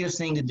that's a negative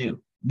thing to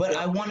do. But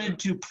I wanted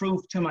to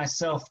prove to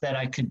myself that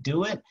I could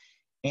do it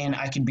and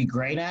I could be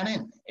great at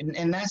it.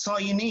 And that's all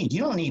you need.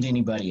 You don't need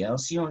anybody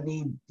else. You don't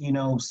need, you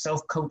know,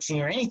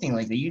 self-coaching or anything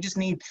like that. You just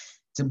need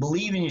to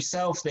believe in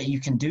yourself that you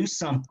can do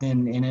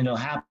something and it'll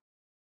happen.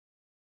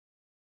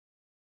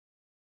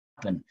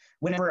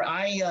 Whenever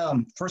I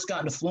first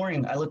got into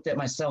flooring, I looked at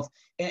myself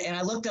and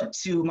I looked up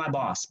to my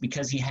boss,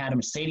 because he had a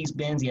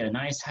Mercedes-Benz, he had a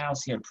nice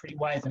house, he had a pretty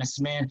wife, and I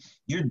said, man,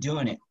 you're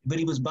doing it. But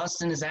he was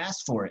busting his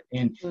ass for it.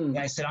 And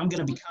I said, I'm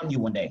going to become you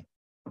one day.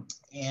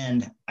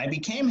 And I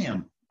became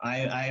him.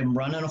 I'm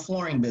running a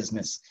flooring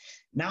business.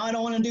 Now I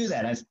don't want to do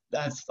that.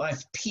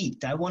 I've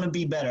peaked. I want to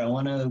be better. I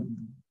want to,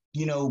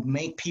 you know,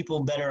 make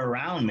people better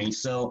around me.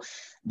 So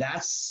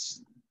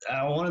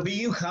I want to be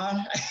you,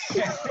 Con.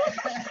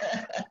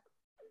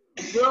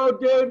 Bro,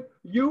 dude,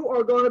 you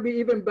are going to be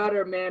even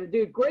better, man.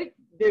 Dude, great,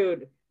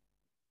 dude.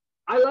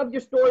 I love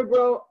your story,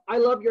 bro. I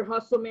love your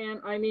hustle,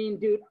 man. I mean,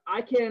 dude,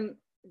 I can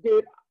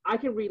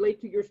relate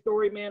to your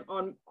story, man,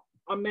 on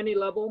many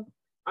levels.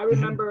 I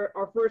remember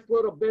our first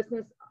little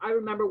business. I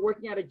remember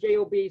working at a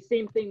job.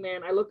 Same thing,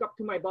 man. I look up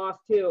to my boss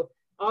too.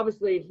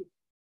 Obviously,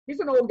 he's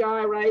an old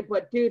guy, right?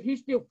 But dude, he's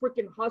still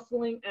freaking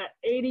hustling at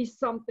 80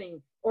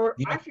 something, or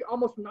Yeah. actually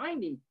almost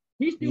 90.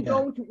 He's still Yeah.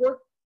 going to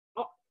work.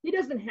 He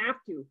doesn't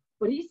have to,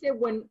 but he said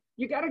when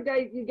you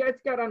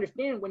guys gotta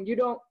understand when you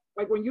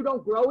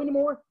don't grow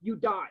anymore, you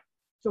die.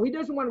 So he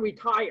doesn't want to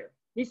retire.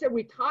 He said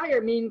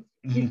retire means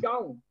he's Mhm.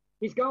 gone.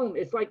 He's gone.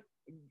 It's like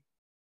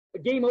a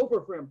game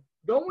over for him.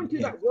 Going to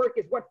Yeah. that work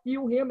is what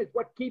fuel him, is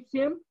what keeps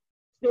him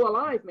still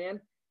alive,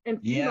 man. And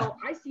Yeah.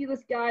 I see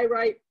this guy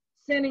right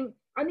sending.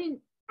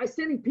 I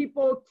sending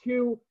people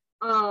to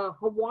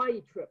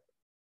Hawaii trip.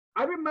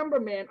 I remember,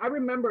 man. I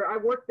remember I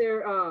worked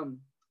there.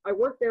 I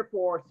worked there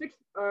for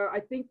I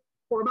think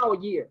for about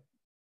a year.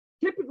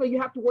 Typically, you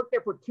have to work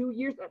there for 2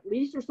 years at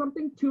least, or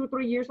something, 2 or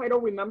 3 years. I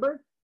don't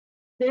remember.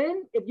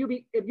 Then, if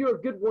you're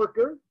a good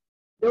worker,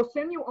 they'll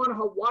send you on a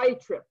Hawaii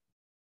trip.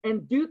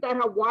 And dude, that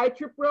Hawaii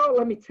trip, bro,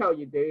 let me tell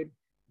you, dude.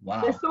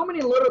 There's Wow. so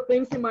many little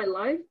things in my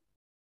life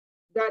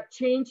that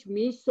changed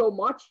me so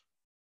much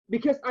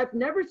because I've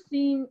never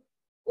seen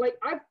like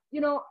I've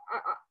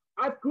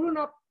grown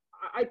up.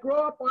 I grew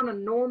up on a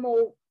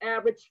normal,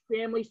 average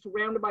family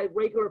surrounded by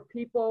regular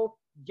people.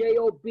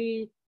 Job.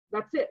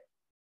 That's it.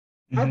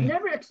 I've Mhm.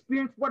 never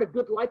experienced what a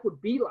good life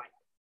would be like.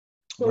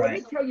 So let me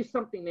Right. tell you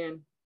something,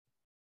 man.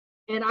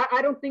 And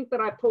I don't think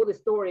that I've told this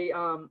story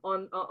on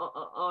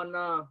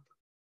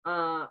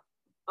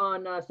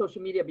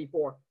social media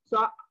before.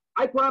 So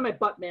I grind my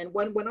butt, man.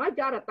 When I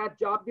got at that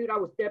job, dude, I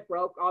was dead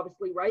broke,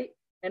 obviously, right?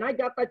 And I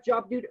got that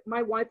job, dude.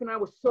 My wife and I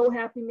was so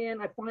happy,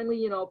 man. I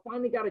finally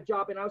got a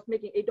job, and I was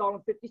making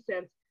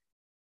 $8.50.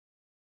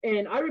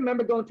 And I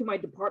remember going to my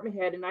department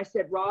head, and I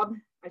said, Rob,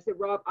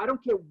 I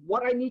don't care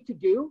what I need to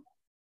do.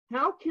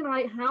 How can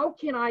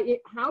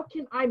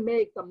I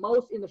make the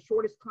most in the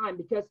shortest time?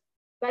 Because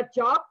that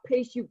job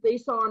pays you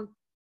based on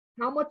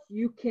how much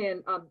you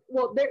can.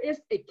 Well, there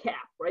is a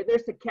cap, right?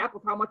 There's a cap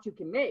of how much you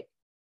can make.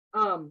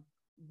 Um,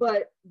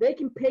 but they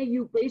can pay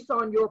you based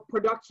on your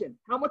production,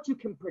 how much you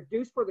can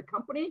produce for the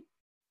company.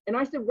 And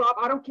I said, Rob,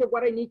 I don't care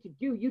what I need to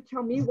do. You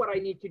tell me what I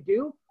need to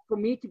do for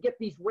me to get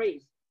these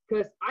raised,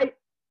 because I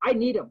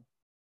need them.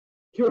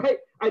 Right?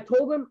 I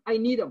told them I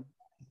need them.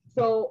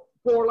 So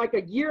for like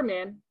a year,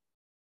 man,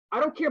 I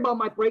don't care about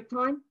my break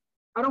time.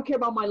 I don't care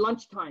about my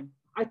lunch time.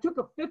 I took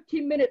a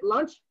 15-minute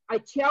lunch. I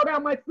chow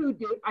down my food,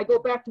 dude. I go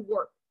back to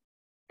work.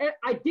 And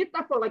I did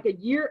that for like a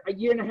year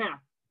and a half,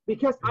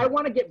 because I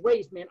want to get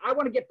raised, man. I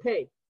want to get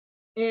paid.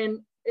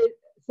 And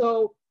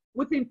so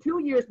within 2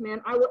 years,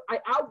 man, I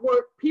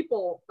outworked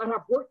people that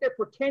have worked there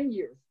for 10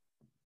 years.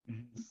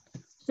 Mhm.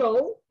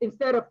 So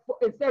instead of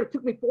it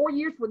took me 4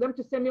 years for them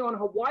to send me on a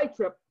Hawaii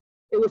trip,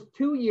 it was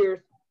 2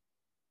 years.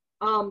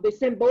 They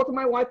sent both of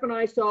my wife and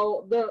I.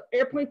 So the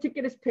airplane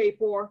ticket is paid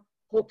for,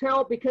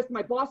 hotel, because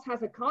my boss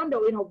has a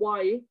condo in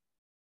Hawaii,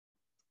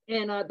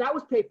 and that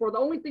was paid for. The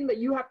only thing that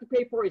you have to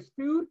pay for is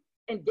food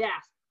and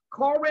gas.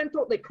 Car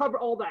rental, they cover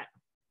all that.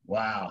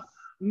 Wow.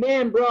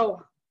 Man,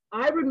 bro,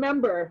 I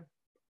remember,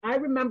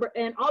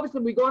 and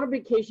obviously we go on a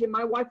vacation.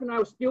 My wife and I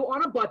were still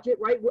on a budget,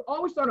 right? We're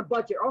always on a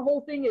budget. Our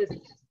whole thing is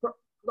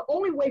the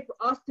only way for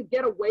us to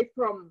get away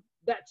from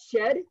that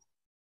shed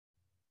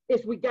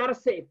is we gotta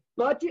save,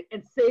 budget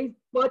and save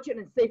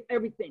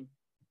everything.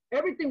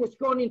 Everything was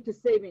going into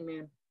saving,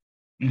 man.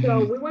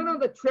 So Mhm. we went on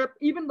the trip,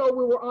 even though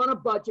we were on a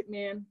budget,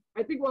 man.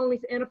 I think we only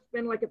ended up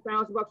spending like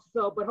 $1,000 or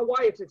so, but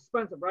Hawaii is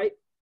expensive, right?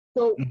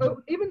 So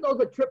Mhm. even though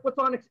the trip was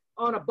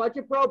on a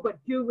budget, bro,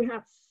 but dude, we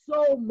had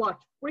so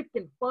much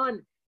freaking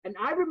fun. And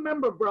I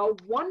remember, bro,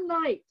 one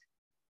night,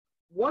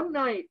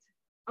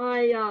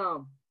 I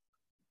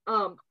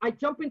I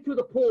jump into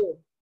the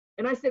pool,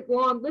 and I said,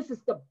 Glon, this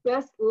is the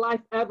best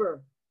life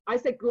ever. I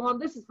said, Glon,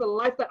 this is the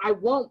life that I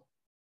want.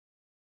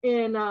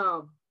 And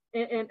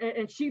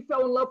she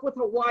fell in love with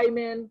Hawaii,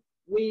 man.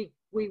 We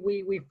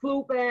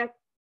flew back,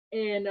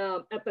 and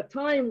at the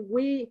time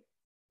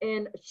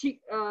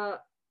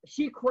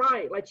she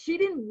cried, like she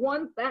didn't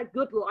want that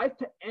good life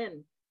to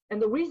end.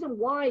 And the reason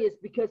why is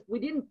because we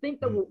didn't think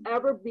that we'll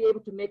ever be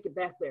able to make it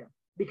back there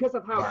because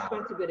of how Wow.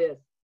 expensive it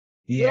is.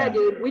 Yeah, Yeah.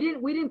 dude, we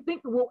didn't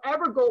think that we'll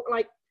ever go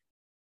like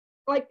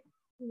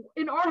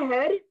in our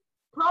head,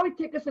 probably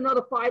take us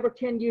another 5 or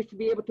 10 years to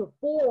be able to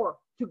afford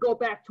to go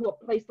back to a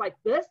place like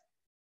this.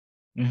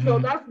 So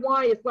Mhm. that's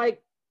why it's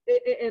like,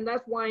 and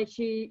that's why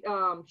she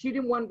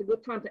didn't want the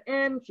good time to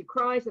end. She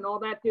cries and all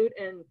that, dude,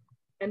 and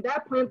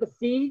that planted the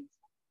seeds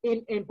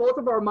in both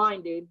of our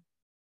mind, dude,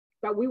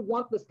 that we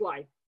want this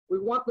life, we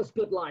want this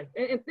good life,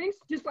 and things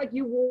just like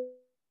you will.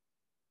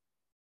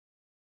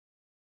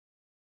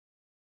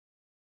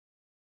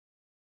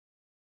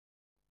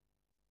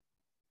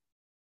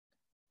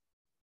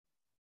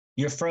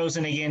 You're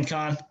frozen again,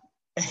 Con.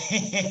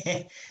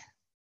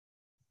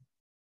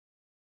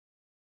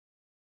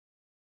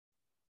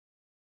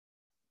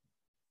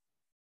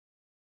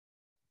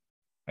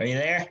 Are you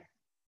there?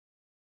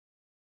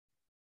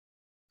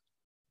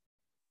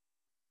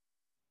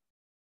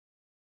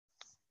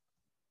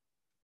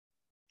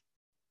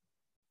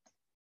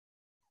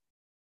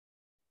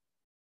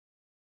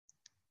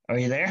 Are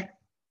you there?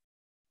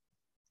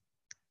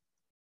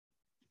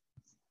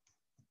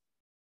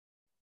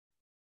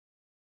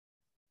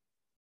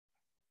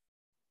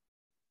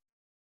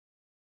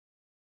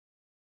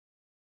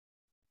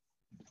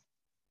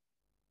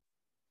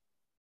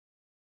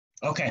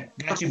 Okay,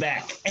 got you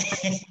back.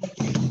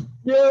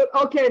 Dude,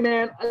 okay,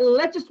 man.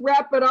 Let's just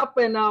wrap it up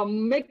and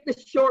make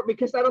this short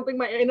because I don't think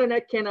my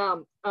internet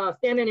can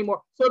stand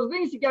anymore. So the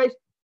thing is, you guys,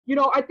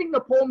 I think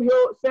Napoleon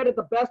Hill said it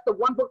the best. The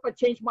one book that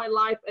changed my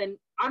life, and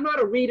I'm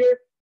not a reader.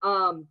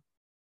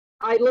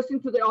 I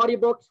listened to the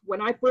audiobooks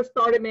when I first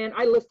started, man.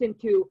 I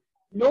listened to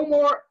no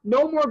more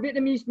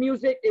Vietnamese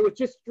music. It was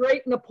just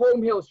straight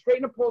Napoleon Hill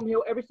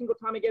every single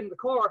time I get in the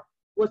car.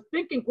 Was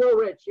Think and Grow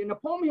Rich. And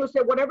Napoleon Hill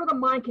said, whatever the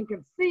mind can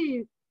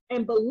conceive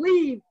and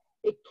believe,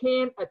 it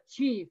can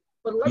achieve.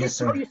 But let me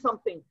tell you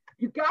something.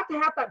 You got to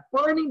have that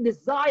burning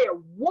desire.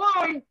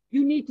 Why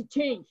you need to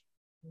change.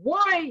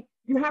 Why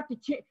you have to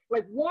change.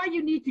 Like why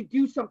you need to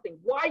do something.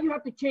 Why you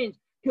have to change.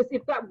 Because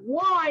if that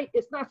why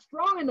is not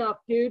strong enough,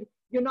 dude,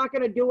 you're not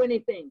going to do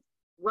anything.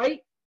 Right?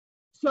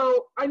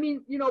 So, I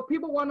mean,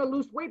 people want to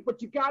lose weight,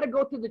 but you got to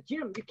go to the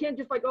gym. You can't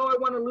just like, oh, I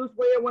want to lose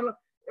weight.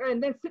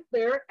 And then sit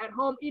there at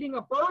home eating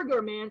a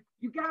burger, man.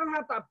 You got to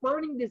have that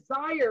burning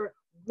desire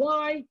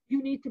why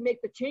you need to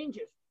make the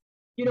changes.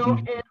 And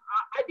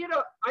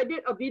I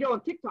did a video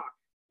on TikTok.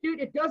 Dude,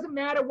 it doesn't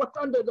matter what's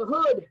under the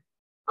hood.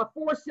 A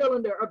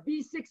 4-cylinder, a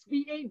V6,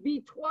 V8,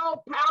 V12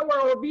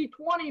 power, or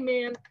V20,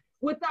 man.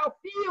 Without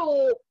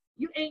fuel,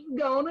 you ain't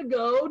gonna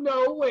go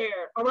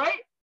nowhere. All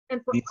right?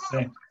 And for us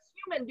as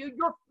human, dude,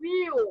 your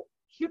fuel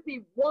should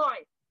be why.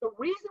 The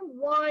reason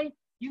why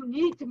you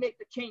need to make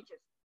the changes.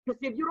 Because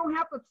if you don't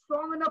have a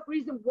strong enough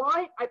reason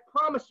why, I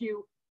promise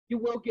you, you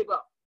will give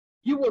up.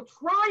 You will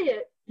try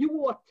it, you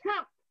will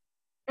attempt,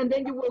 and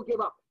then you will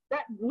give up.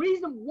 That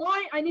reason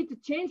why I need to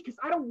change, because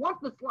I don't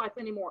want this life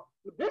anymore.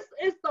 This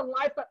is the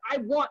life that I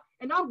want,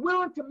 and I'm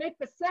willing to make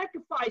the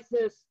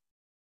sacrifices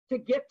to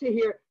get to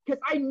here,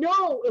 because I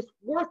know it's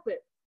worth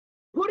it.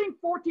 Putting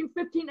 14,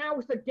 15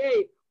 hours a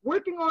day,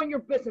 working on your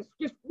business,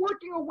 just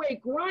working away,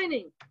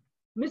 grinding,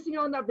 missing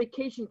out on that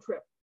vacation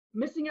trip,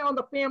 missing out on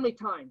the family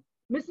time,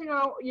 missing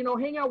out,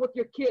 hang out with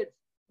your kids.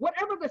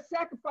 Whatever the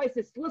sacrifice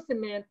is, listen,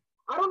 man,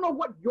 I don't know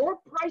what your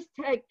price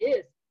tag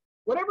is.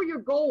 Whatever your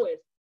goal is,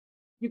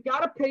 you got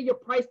to pay your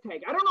price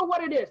tag. I don't know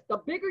what it is. The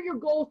bigger your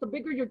goals, the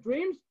bigger your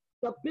dreams,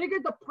 the bigger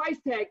the price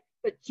tag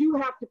that you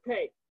have to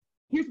pay.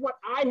 Here's what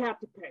I have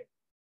to pay.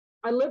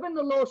 I live in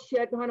the little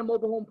shed behind a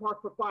mobile home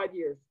park for 5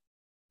 years.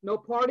 No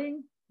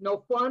partying,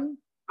 no fun.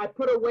 I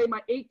put away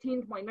my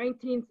 18th, my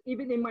 19th,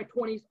 even in my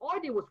 20s. All I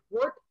did was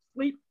work,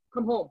 sleep,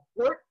 come home.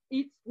 Work,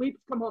 eat, sleep,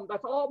 come home.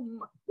 That's all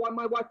what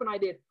my wife and I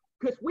did.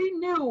 Because we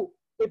knew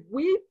if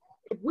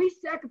we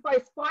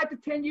sacrifice 5 to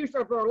 10 years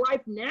of our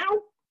life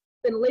now,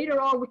 then later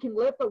on we can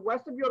live the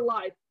rest of your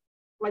life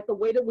like the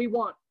way that we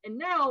want. And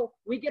now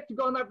we get to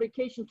go on that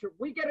vacation trip.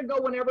 We get to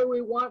go whenever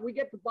we want. We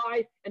get to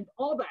buy and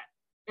all that.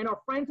 And our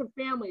friends and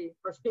family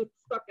are still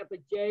stuck at the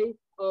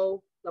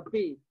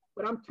J-O-B.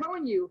 But I'm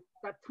telling you,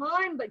 that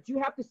time that you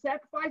have to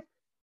sacrifice,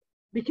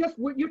 because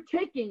you're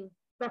taking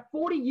that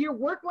 40-year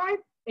work life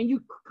and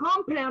you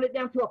compound it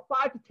down to a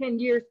 5 to 10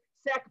 years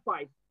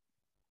sacrifice.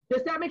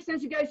 Does that make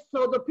sense, you guys?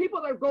 So the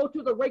people that go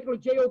to the regular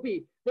JOB,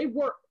 they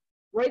work,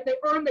 right? They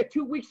earn their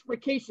 2 weeks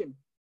vacation,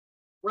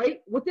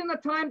 right? Within the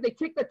time they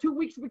take the 2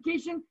 weeks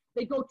vacation,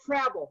 they go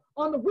travel.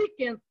 On the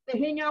weekend, they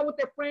hang out with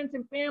their friends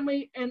and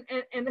family and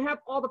have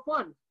all the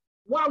fun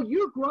while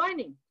you're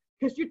grinding,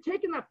 because you're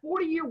taking that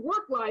 40-year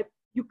work life,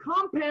 you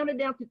compound it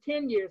down to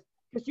 10 years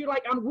because you're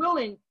like, I'm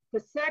willing to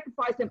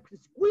sacrifice and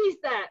squeeze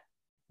that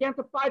down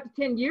to 5 to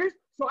 10 years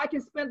so I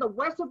can spend the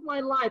rest of my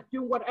life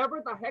doing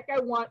whatever the heck I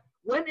want,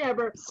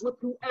 whenever, with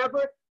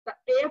whoever the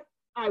F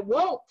I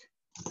want.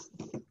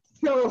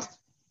 So,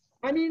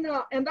 I mean,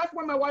 and that's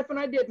what my wife and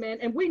I did, man.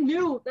 And we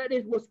knew that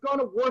it was going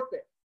to worth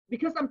it.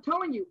 Because I'm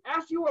telling you,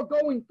 as you are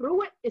going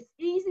through it, it's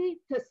easy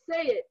to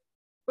say it,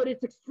 but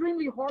it's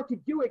extremely hard to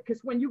do it.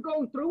 Because when you're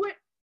going through it,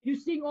 you're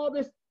seeing all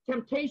this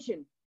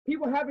temptation,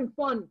 people having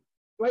fun,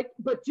 right?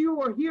 But you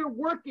are here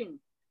working.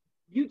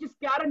 You just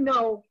got to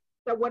know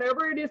that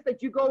whatever it is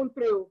that you're going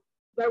through,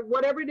 that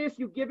whatever it is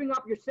you're giving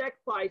up your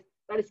sacrifice,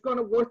 that it's going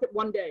to worth it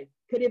one day.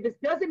 Because if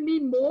it doesn't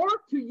mean more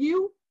to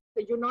you,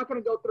 then you're not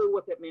going to go through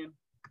with it, man.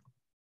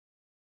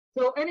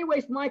 So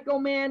anyways, Michael,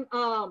 man.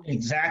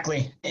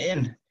 Exactly.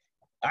 And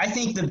I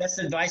think the best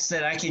advice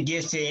that I could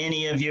give to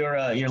any of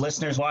your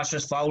listeners,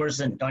 watchers,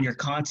 followers, and on your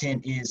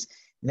content is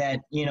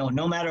that,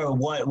 no matter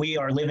what, we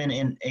are living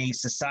in a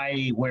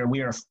society where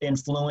we are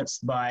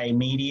influenced by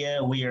media,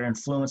 we are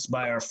influenced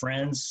by our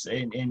friends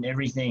and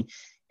everything.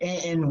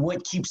 And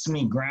what keeps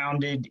me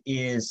grounded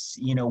is,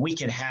 we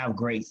can have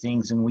great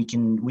things and we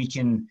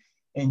can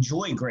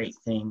enjoy great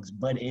things,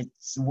 but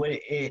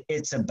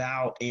it's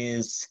about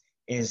is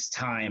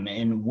time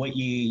and what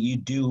you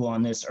do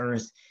on this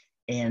earth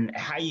and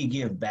how you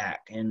give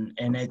back. And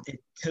it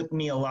took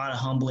me a lot of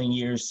humbling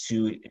years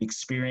to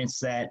experience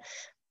that.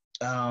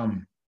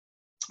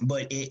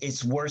 But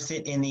it's worth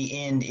it in the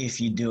end if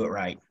you do it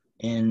right.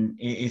 And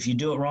if you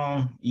do it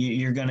wrong,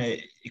 you're going to,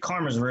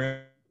 karma's real.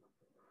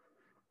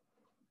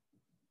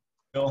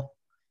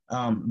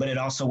 But it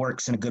also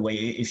works in a good way.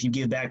 If you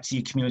give back to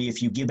your community,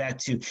 if you give back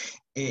to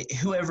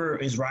whoever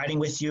is riding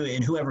with you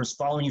and whoever is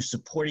following you,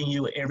 supporting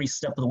you every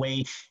step of the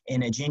way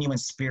in a genuine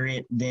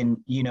spirit, then,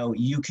 you know,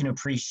 you can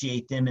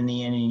appreciate them in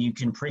the end, and you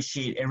can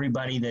appreciate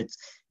everybody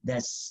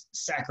that's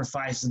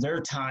sacrificed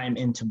their time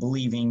into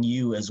believing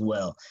you as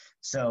well.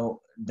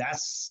 So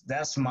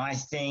that's my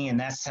thing, and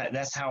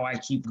that's how I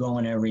keep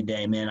going every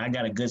day, man. I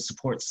got a good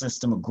support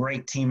system, a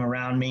great team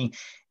around me.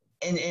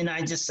 And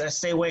I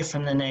stay away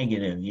from the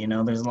negative. You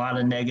know, there's a lot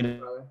of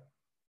negative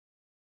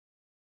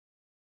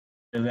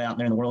out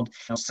there in the world.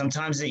 You know,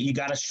 sometimes you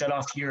got to shut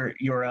off your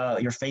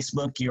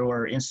Facebook,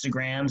 your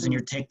Instagrams, and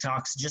your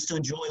TikToks just to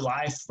enjoy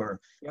life,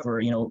 for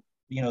you know,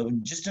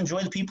 just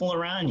enjoy the people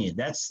around you.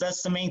 That's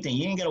the main thing.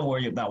 You ain't got to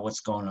worry about what's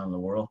going on in the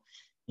world.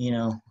 You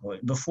know,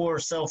 before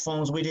cell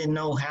phones, we didn't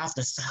know half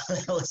the stuff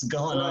that was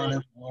going on in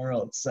the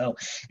world. So,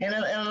 and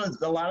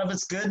a lot of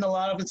it's good and a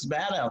lot of it's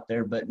bad out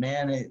there. But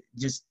man, it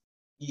just,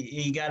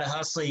 you got to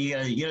hustle. You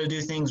got to do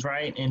things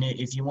right. And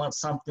if you want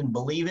something,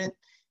 believe it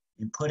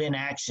and put in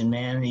action,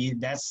 man.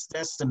 That's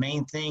the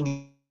main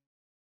thing.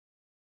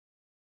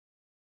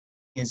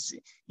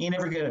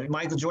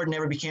 Michael Jordan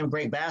never became a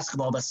great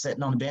basketball by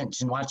sitting on the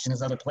bench and watching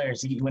his other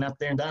players. He went out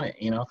there and done it,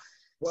 you know.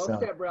 Well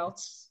said, bro.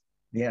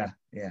 Yeah.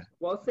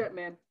 Well said,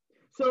 man.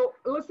 So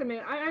listen,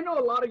 man, I know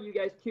a lot of you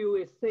guys too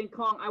is saying,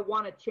 Kong, I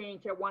want to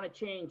change.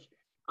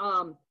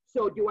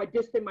 So do I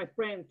distance my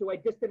friends? Do I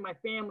distance my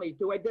family?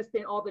 Do I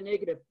distance all the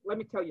negative? Let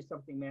me tell you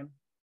something, man.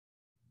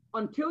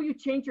 Until you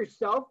change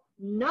yourself,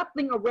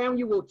 nothing around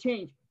you will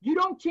change. You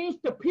don't change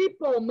the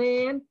people,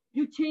 man.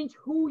 You change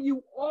who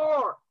you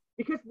are.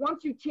 Because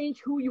once you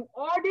change who you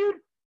are,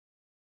 dude,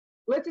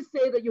 let's just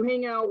say that you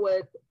hang out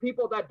with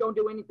people that don't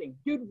do anything.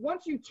 Dude,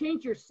 once you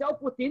change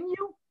yourself within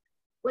you,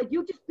 those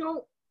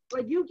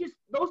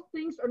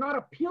things are not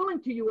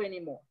appealing to you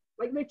anymore.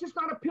 Like, they're just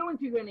not appealing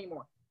to you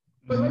anymore.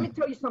 But let me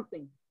tell you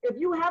something. If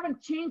you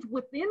haven't changed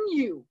within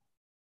you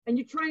and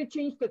you're trying to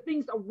change the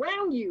things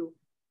around you,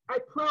 I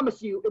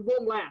promise you it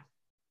won't last.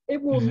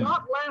 It will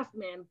not last,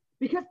 man,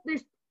 because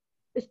there's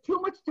too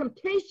much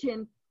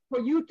temptation for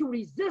you to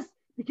resist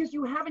because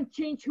you haven't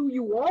changed who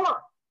you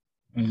are.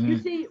 You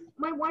see,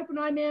 my wife and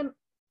I, man,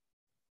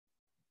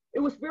 it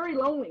was very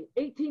lonely.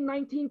 18,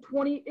 19,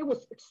 20, it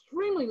was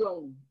extremely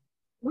lonely.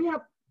 We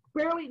have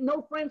barely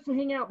no friends to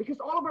hang out because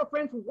all of our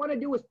friends want to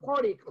do is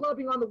party,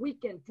 clubbing on the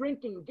weekend,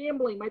 drinking,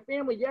 gambling. My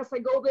family, yes, I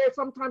go there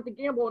sometimes to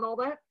gamble and all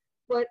that,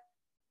 but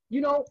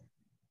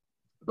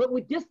but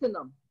we distance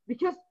them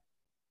because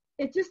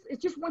it's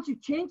just once you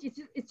change,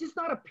 it's just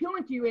not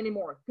appealing to you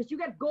anymore because you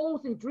got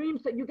goals and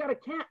dreams that you got to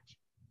catch.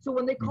 So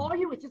when they call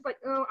you, it's just like,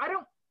 oh, I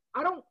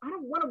don't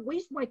want to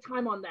waste my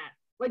time on that.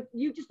 Like,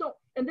 you just don't.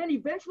 And then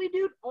eventually,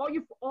 dude,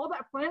 all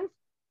that friends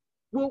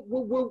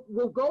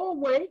will go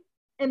away.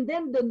 And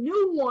then the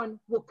new one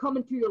will come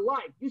into your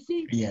life. You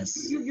see,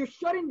 yes, you're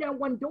shutting down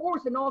one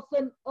doors, and all of a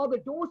sudden, other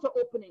doors are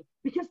opening.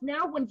 Because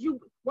now, once you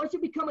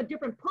become a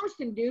different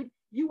person, dude,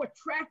 you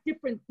attract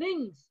different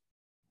things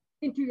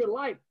into your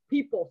life,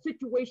 people,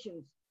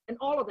 situations, and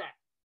all of that.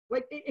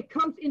 Like, it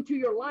comes into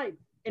your life,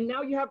 and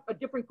now you have a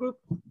different group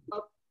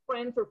of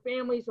friends or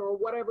families or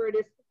whatever it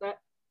is that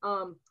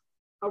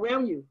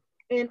around you.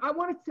 And I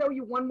want to tell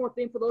you one more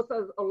thing for those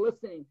that are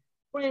listening.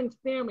 Friends,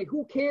 family,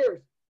 who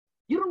cares?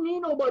 You don't need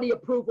nobody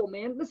approval,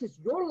 man. This is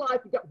your life.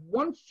 You got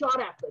one shot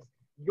at this.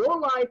 Your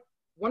life,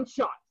 one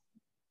shot.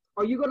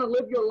 Are you going to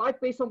live your life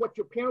based on what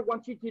your parent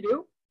wants you to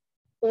do,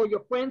 or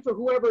your friends, or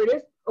whoever it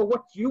is, or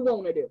what you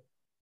want to do?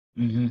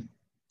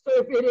 So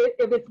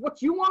if it's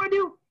what you want to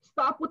do,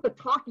 stop with the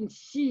talking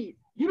shit.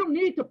 You don't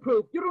need to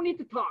prove. You don't need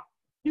to talk.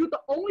 Dude,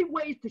 the only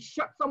way to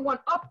shut someone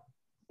up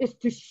is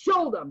to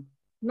show them,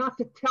 not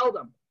to tell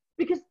them.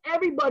 Because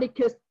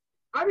because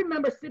I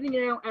remember sitting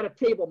down at a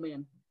table,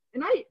 man,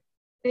 and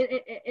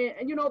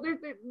you know,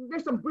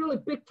 there's some really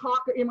big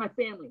talker in my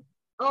family.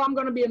 Oh, I'm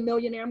going to be a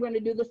millionaire. I'm going to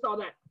do this, all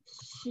that.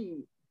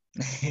 Shit.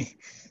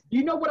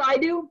 You know what I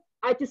do?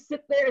 I just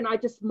sit there and I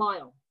just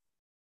smile.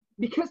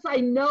 Because I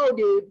know,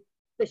 dude,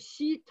 the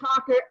shit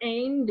talker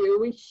ain't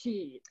doing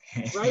shit,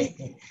 right?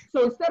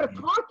 So instead of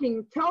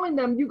talking, telling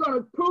them you're going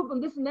to prove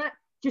them this and that,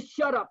 just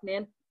shut up,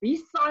 man. Be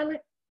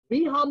silent,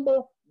 be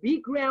humble, be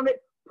grounded,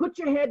 put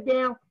your head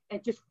down,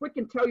 and just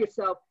freaking tell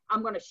yourself,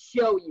 I'm going to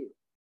show you.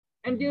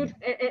 And dude,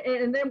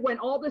 and then when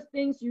all these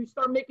things, you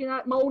start making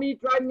that money,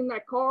 driving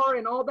that car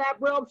and all that,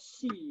 bro,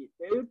 shit,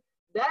 dude.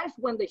 That's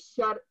when they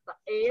shut the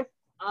F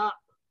up.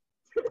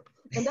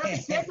 And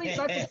that's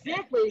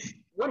exactly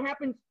what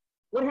happened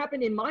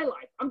in my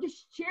life. I'm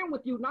just sharing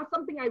with you, not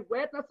something I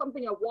read, not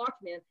something I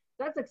watched, man.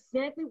 That's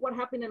exactly what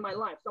happened in my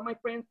life. Some of my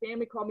friends,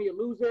 family called me a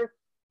loser.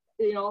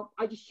 You know,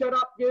 I just shut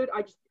up, dude.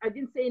 I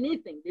didn't say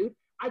anything, dude.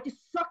 I just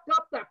sucked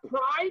up that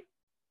pride.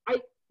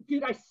 I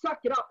suck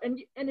it up.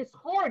 And it's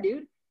hard,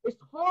 dude. It's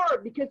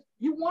hard because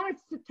you wanted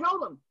to tell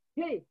them,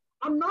 hey,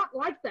 I'm not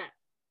like that.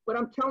 But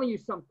I'm telling you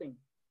something.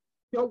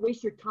 Don't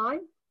waste your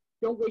time.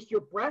 Don't waste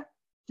your breath.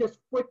 just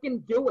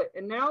freaking do it.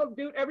 And now,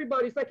 dude,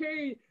 everybody's like,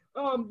 hey,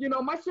 you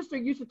know, my sister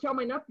used to tell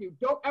my nephew,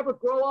 don't ever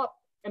grow up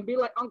and be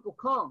like Uncle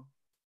Kong,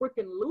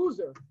 freaking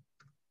loser.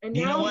 And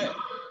You know now, what?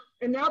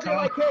 and now they're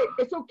like, hey,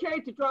 it's okay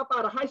to drop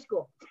out of high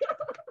school.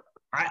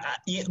 I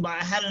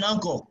had an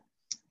uncle.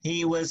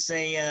 He was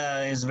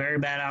a very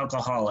bad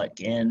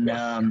alcoholic, and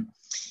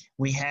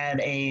we had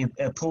a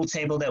pool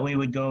table that we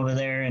would go over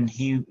there, and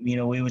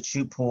we would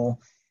shoot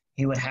pool.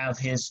 He would have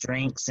his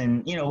drinks,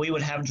 and we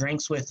would have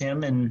drinks with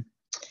him. And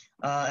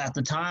at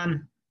the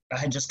time, I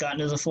had just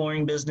gotten into the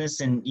flooring business,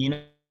 and you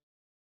know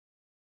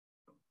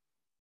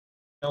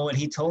what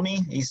he told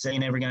me? He said, "You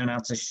never got him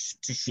out to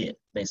shit."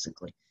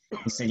 Basically,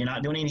 he said, "You're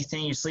not doing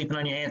anything. You're sleeping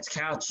on your aunt's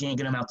couch. You ain't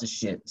getting him out to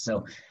shit."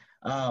 So.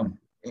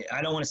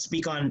 I don't want to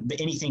speak on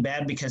anything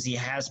bad because he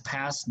has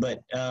passed, but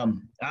I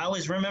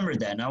always remembered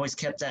that, and I always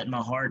kept that in my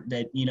heart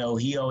that,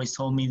 he always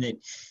told me that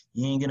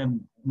you ain't going to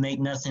make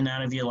nothing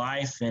out of your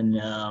life.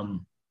 And,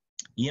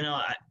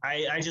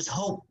 I just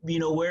hope,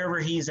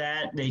 wherever he's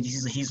at, that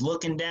he's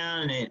looking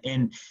down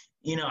and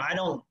I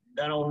don't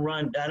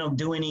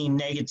do any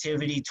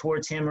negativity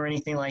towards him or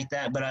anything like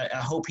that, but I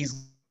hope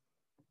he's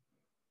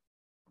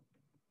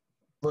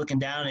looking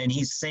down and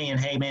he's saying,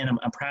 hey man,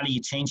 I'm proud of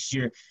you, changed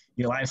your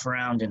life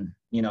around, and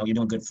you're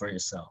doing good for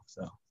yourself.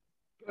 So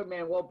good,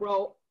 man. Well,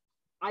 bro,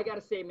 I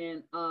gotta say,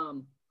 man,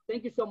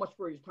 thank you so much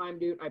for your time,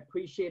 dude. I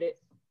appreciate it.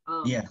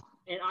 Yeah,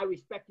 and I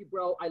respect you,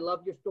 bro. I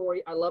love your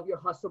story. I love your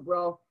hustle,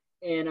 bro.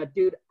 And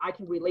dude, I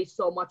can relate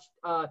so much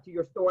to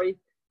your story.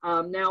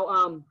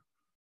 Now,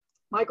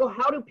 Michael,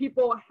 how do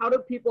people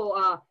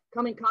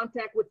come in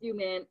contact with you,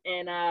 man,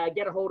 and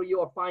get a hold of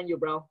you or find you,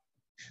 bro?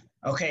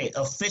 Okay,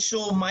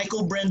 official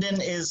Michael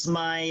Brendan is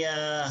my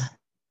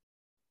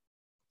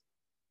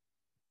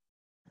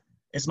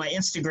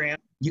Instagram.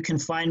 You can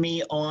find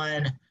me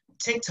on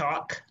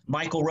TikTok,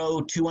 Michael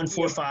Rowe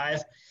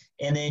 2145,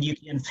 and then you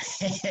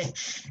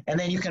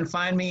can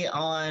find me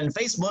on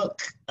Facebook,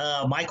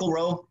 Michael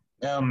Rowe.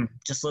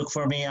 Just look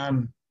for me.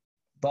 I'm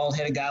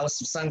bald-headed guy with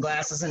some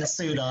sunglasses and a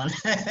suit on.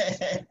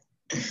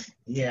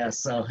 Yeah,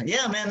 so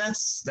yeah, man,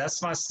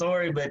 that's my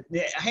story. But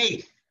yeah,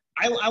 hey,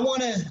 I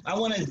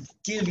wanna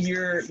give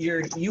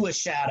you a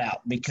shout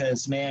out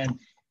because, man,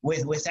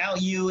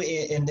 without you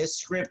in this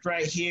script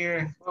right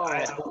here,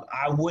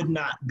 I would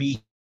not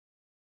be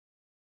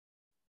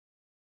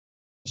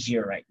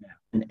here right now.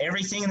 And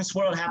everything in this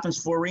world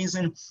happens for a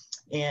reason.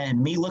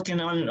 And me looking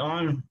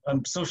on a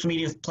social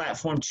media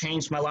platform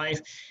changed my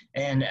life.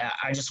 And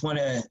I just want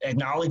to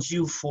acknowledge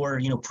you for,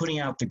 putting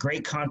out the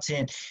great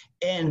content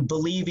and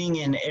believing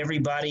in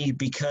everybody,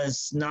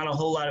 because not a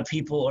whole lot of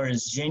people are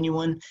as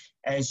genuine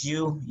as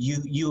you.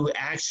 You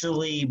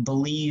actually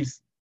believe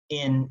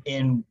in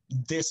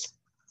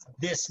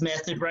this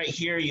method right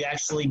here. You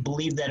actually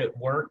believe that it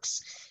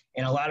works.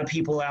 And a lot of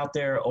people out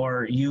there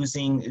are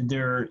using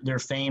their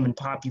fame and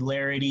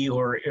popularity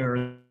or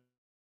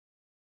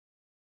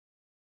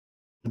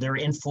their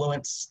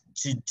influence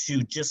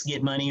to just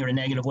get money or a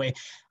negative way.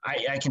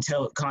 I can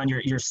tell, Con,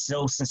 you're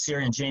so sincere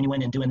and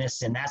genuine in doing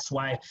this, and that's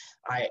why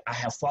I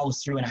have followed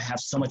through, and I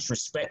have so much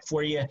respect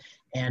for you.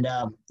 And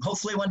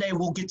hopefully one day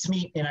we'll get to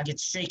meet, and I get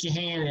to shake your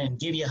hand and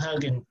give you a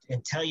hug and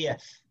tell you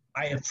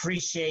I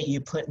appreciate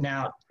you putting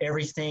out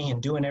everything and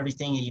doing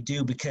everything that you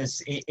do,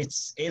 because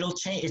it'll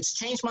change. It's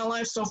changed my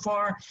life so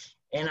far,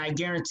 and I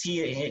guarantee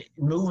it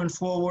moving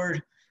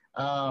forward.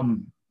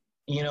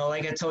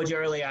 Like I told you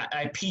earlier,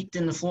 I peaked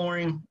in the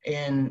flooring,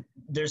 and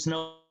there's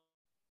no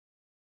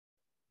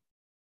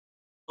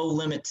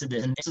limit to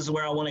this. And this is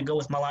where I want to go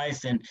with my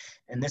life, and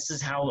this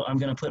is how I'm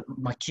going to put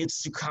my kids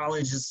through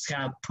college. This is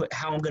how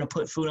I'm going to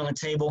put food on the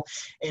table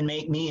and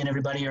make me and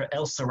everybody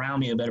else around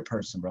me a better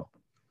person, bro.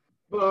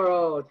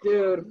 Bro,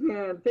 dude,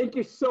 man, thank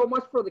you so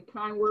much for the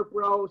kind word,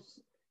 bro.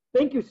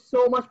 Thank you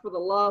so much for the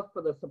love,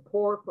 for the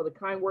support, for the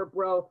kind word,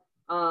 bro.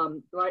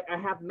 Like, I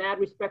have mad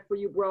respect for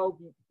you, bro.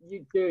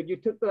 You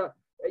took the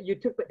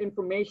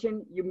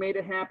information, you made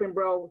it happen,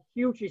 bro.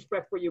 Huge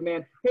respect for you,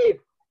 man. Hey,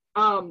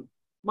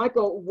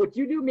 Michael, would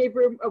you do me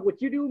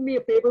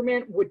a favor,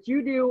 man? Would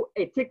you do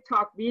a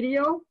TikTok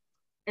video?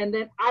 And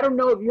then I don't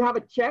know if you have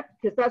a check,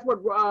 because that's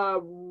what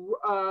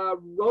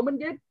Roman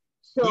did.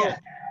 So. Yeah.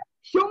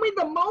 Show me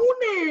the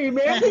money,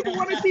 man. People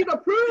want to see the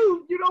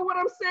proof. You know what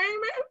I'm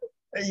saying,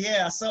 man?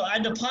 Yeah, so I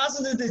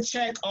deposited the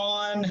check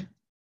on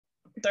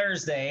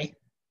Thursday.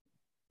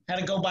 Had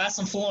to go buy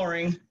some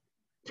flooring.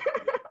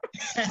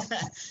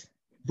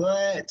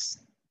 But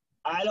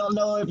I don't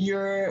know if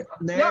you're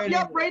there.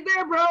 Yep, right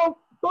there, bro.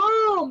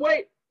 Boom.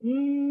 Wait,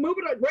 move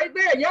it up. Right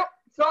there. Yep,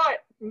 saw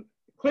it.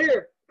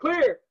 Clear.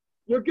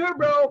 You're good,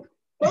 bro.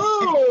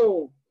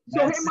 Boom.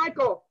 So, hey,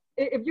 Michael,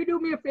 if you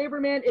do me a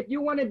favor, man, if you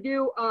want to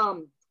do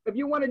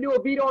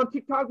a video on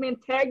TikTok, man,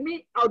 tag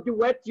me. I'll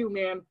duet you,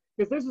 man,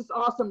 because this is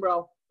awesome,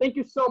 bro. Thank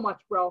you so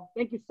much, bro.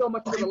 Thank you so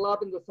much for the love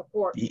and the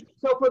support.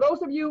 So for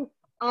those of you,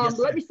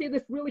 let me say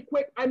this really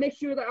quick. I make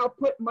sure that I'll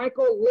put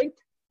Michael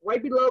linked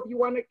right below if you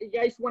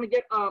guys want to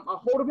get a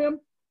hold of him.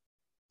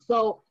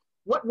 So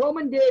what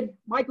Roman did,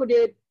 Michael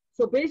did.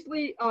 So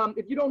basically,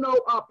 if you don't know,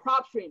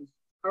 prop streams.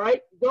 All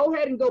right, go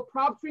ahead and go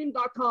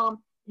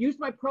propstream.com. Use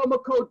my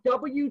promo code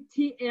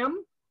WTM,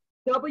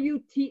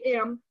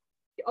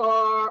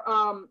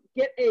 or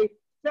get a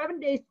 7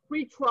 days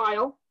free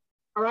trial.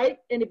 All right,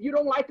 and if you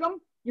don't like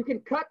them, you can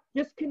cut,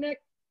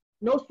 disconnect,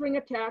 no string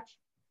attached.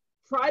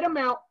 Try them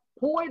out.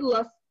 Pull a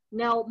list.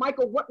 Now,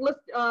 Michael, what list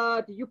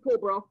do you pull,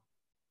 bro?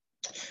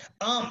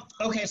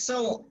 Okay,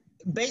 so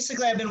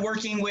basically I've been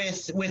working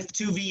with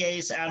two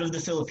VAs out of the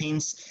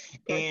Philippines,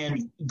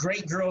 and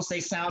great girls.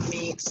 They found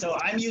me. So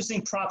I'm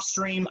using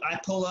PropStream. I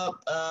pull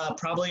up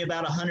probably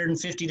about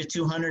 150 to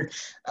 200,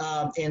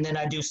 and then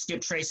I do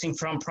skip tracing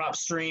from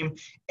PropStream,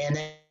 and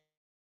then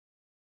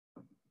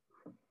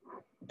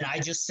I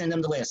just send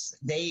them the list.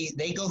 They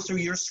go through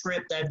your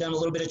script. I've done a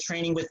little bit of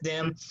training with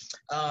them,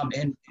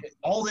 and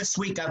all this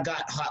week I've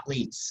got hot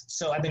leads.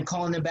 So I've been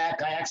calling them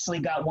back. I actually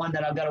got one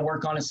that I've got to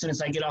work on as soon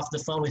as I get off the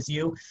phone with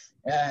you.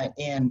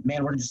 And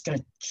man, we're just gonna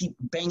keep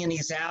banging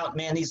these out,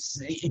 man.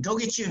 Go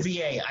get you a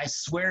VA. I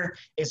swear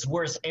it's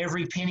worth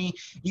every penny.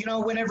 You know,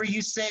 whenever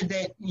you said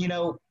that, you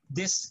know,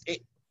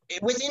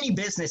 with any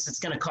business, it's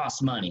going to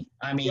cost money.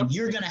 I mean,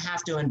 you're going to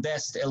have to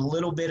invest a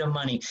little bit of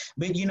money.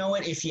 But you know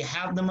what? If you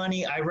have the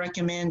money, I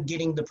recommend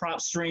getting the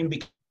PropStream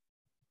because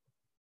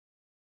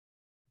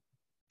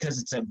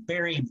it's a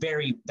very,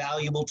 very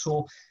valuable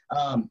tool.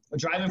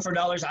 Driving for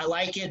dollars, I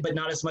like it, but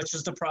not as much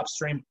as the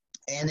PropStream.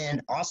 And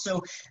then also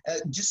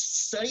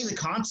just study the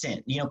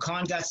content. You know,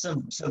 Khan got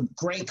some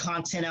great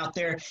content out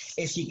there.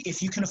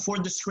 If you can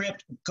afford the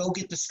script, go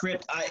get the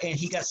script. And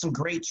he got some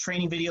great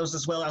training videos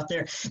as well out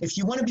there. If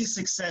you want to be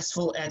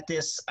successful at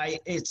this,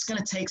 it's going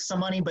to take some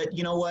money, but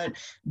you know what?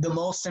 The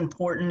most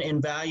important and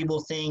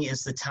valuable thing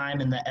is the time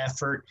and the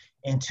effort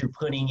into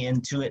putting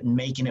into it and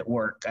making it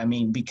work. I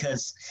mean,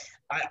 because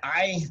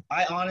I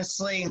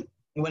honestly,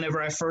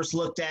 whenever I first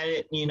looked at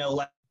it, you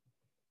know,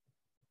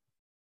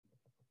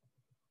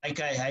 like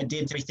I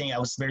did everything, I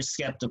was very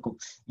skeptical.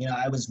 You know,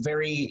 I was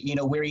very, you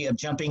know, weary of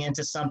jumping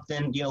into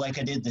something, you know, like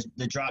I did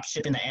the drop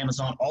shipping, the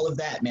Amazon, all of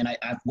that, man.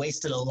 I've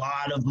wasted a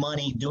lot of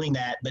money doing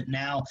that, but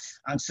now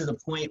I'm to the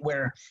point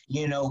where,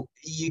 you know,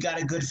 you got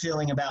a good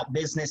feeling about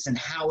business and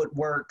how it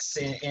works.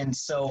 And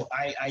so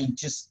I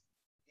just,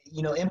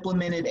 you know,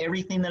 implemented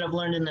everything that I've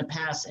learned in the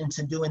past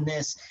into doing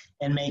this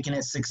and making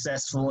it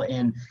successful.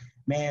 And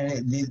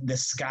man, the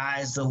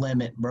sky's the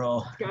limit,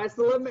 bro. Sky's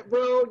the limit,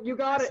 bro. You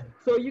got it.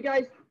 So you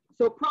guys,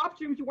 so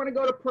PropStreams, you want to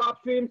go to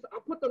PropStreams.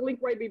 I'll put the link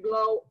right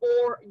below,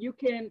 or you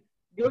can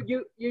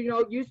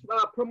use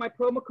my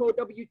promo code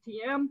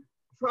WTM.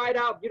 Try it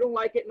out. If you don't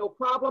like it, no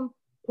problem.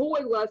 Pull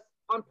a list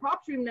on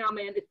PropStream now,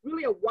 man. It's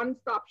really a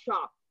one-stop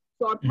shop.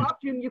 So on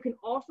PropStream, you can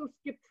also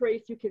skip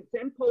trace. You can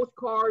send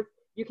postcards.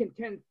 You can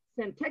send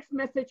text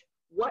message,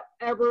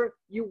 whatever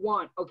you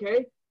want.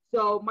 Okay.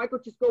 So Michael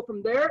just go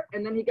from there,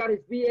 and then he got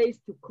his VAs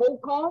to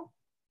cold call,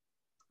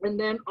 and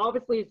then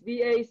obviously his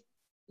VAs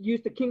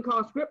use the King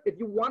Kong script. If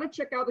you want to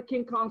check out the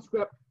King Kong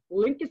script,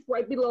 link is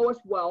right below as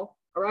well.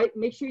 All right.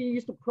 Make sure you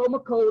use the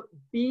promo code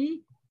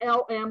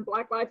BLM,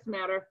 Black Lives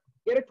Matter.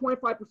 Get a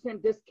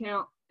 25%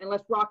 discount, and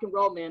let's rock and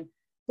roll, man.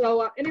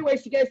 So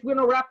anyways, you guys, we're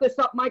going to wrap this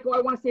up. Michael,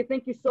 I want to say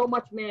thank you so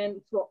much, man,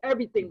 for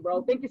everything,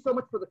 bro. Thank you so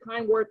much for the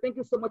kind word. Thank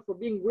you so much for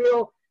being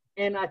real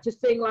and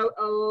just saying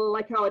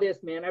like how it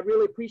is, man. I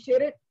really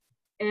appreciate it.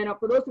 And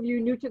for those of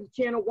you new to the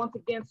channel, once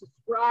again,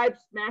 subscribe,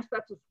 smash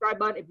that subscribe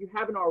button if you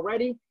haven't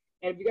already.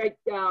 And if you guys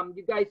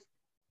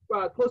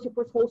close your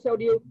first wholesale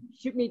deal,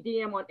 shoot me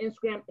DM on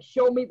Instagram.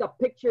 Show me the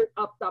picture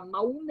of the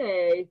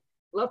money.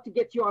 Love to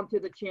get you onto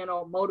the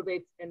channel,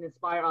 motivates and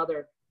inspire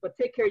others. But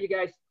take care, you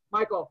guys.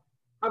 Michael,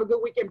 have a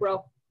good weekend,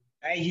 bro.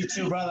 Hey, you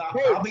too, brother.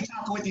 Hey. I'll be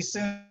talking with you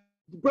soon.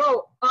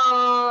 Bro,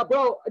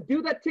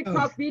 do that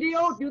TikTok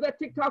video. Do that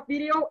TikTok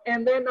video,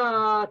 and then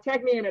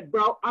tag me in it,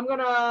 bro. I'm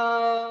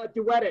gonna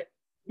duet it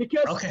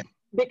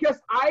because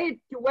I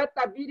duet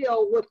that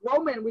video with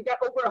Roman. We got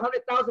over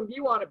 100,000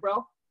 views on it,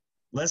 bro.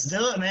 Let's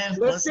do it, man.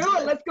 Let's do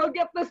it. Let's go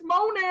get this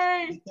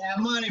money. Get that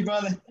money,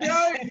 brother.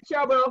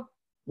 Ciao, bro.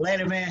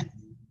 Later, man.